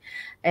podcasting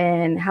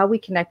and how we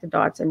connect the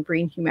dots and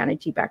bring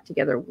humanity back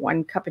together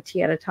one cup of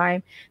tea at a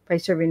time by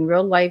serving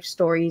real life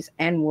stories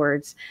and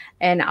words.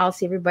 And I'll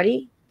see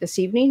everybody this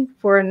evening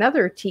for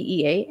another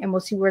TEA, and we'll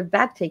see where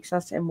that takes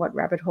us and what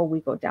rabbit hole we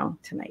go down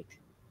tonight.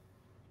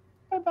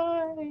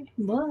 Bye-bye.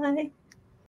 Bye.